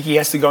of, but Nicky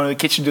has to go into the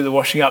kitchen do the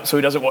washing up so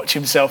he doesn't watch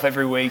himself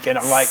every week. And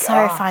I'm like,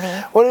 so funny.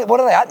 What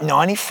are they at?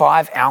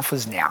 95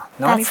 alphas now. 95,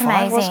 That's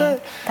amazing. was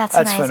it? That's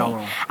amazing.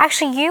 Phenomenal.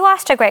 Actually, you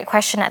asked a great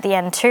question at the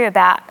end too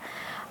about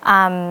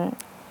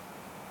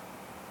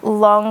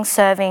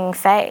long-serving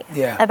faith.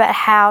 Yeah. About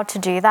how to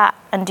do that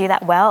and do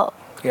that well.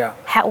 Yeah.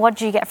 What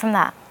did you get from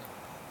that?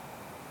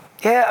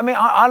 Yeah, I mean,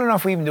 I don't know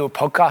if we even do a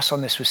podcast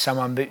on this with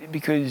someone, but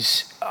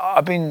because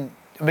I've been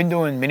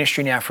doing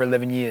ministry now for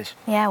 11 years.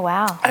 Yeah,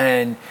 wow.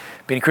 And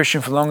been a Christian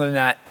for longer than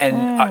that.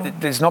 And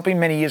there's not been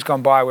many years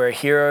gone by where a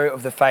hero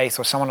of the faith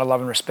or someone I love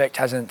and respect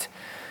hasn't,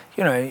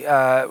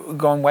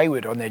 gone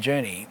wayward on their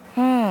journey.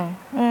 And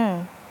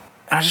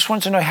I just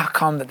wanted to know how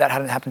come that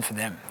hadn't happened for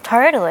them.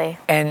 Totally.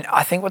 And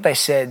I think what they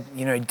said,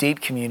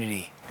 deep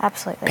community.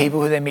 Absolutely.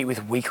 People who they meet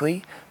with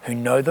weekly, who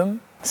know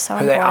them, so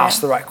who important. they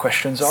ask the right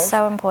questions of.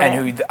 So important.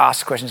 And who ask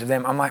the questions of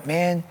them. I'm like,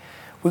 man,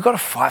 we've got to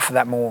fight for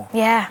that more.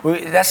 Yeah.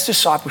 That's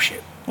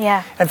discipleship.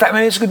 Yeah. In fact,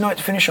 maybe it's a good note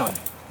to finish on.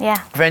 Yeah.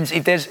 Friends,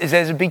 if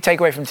there's a big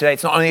takeaway from today,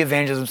 it's not only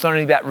evangelism, it's not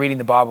only about reading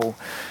the Bible,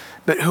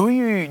 but who are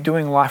you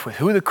doing life with?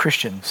 Who are the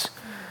Christians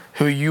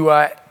who you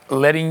are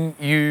letting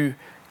you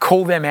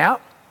call them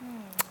out,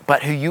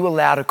 but who you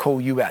allow to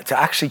call you out, to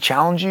actually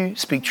challenge you,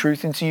 speak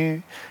truth into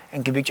you,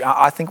 and convict you?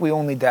 I think we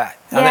all need that.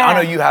 Yeah. I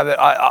know you have it.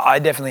 I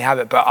definitely have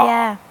it, but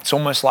Yeah. it's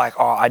almost like,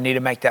 I need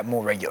to make that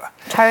more regular.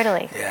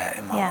 Totally. Yeah,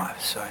 in my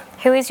life. So.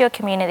 Who is your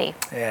community?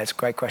 Yeah, it's a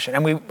great question.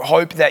 And we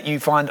hope that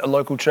you find a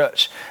local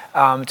church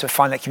to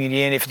find that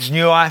community in. If it's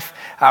New Life,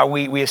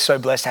 we are so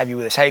blessed to have you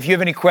with us. Hey, if you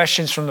have any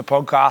questions from the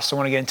podcast or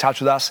want to get in touch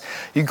with us,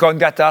 you can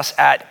contact us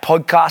at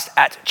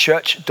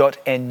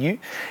podcast@church.nu.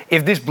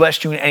 If this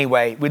blessed you in any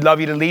way, we'd love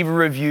you to leave a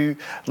review,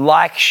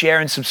 like, share,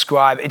 and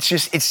subscribe. It's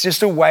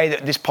just a way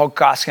that this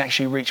podcast can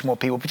actually reach more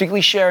people,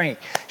 particularly sharing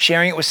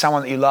it with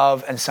someone that you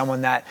love and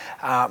someone that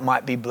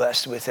might be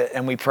blessed with it.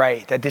 And we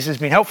pray that this has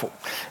been helpful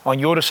on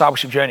your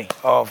discipleship journey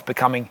of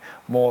becoming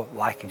more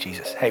like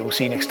Jesus. Hey, we'll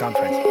see you next time,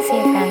 friends. See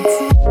you, friends.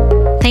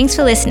 Thanks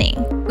for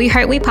listening. We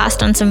hope we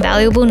passed on some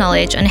valuable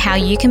knowledge on how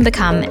you can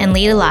become and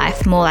lead a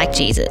life more like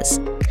Jesus.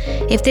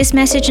 If this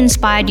message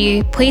inspired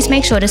you, please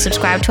make sure to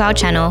subscribe to our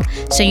channel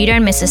so you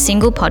don't miss a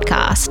single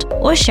podcast,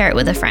 or share it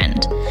with a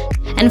friend.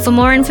 And for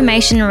more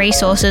information and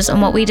resources on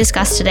what we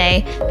discussed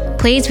today,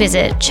 please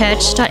visit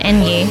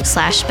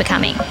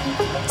church.nu/becoming.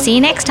 See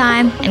you next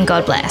time, and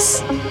God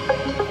bless.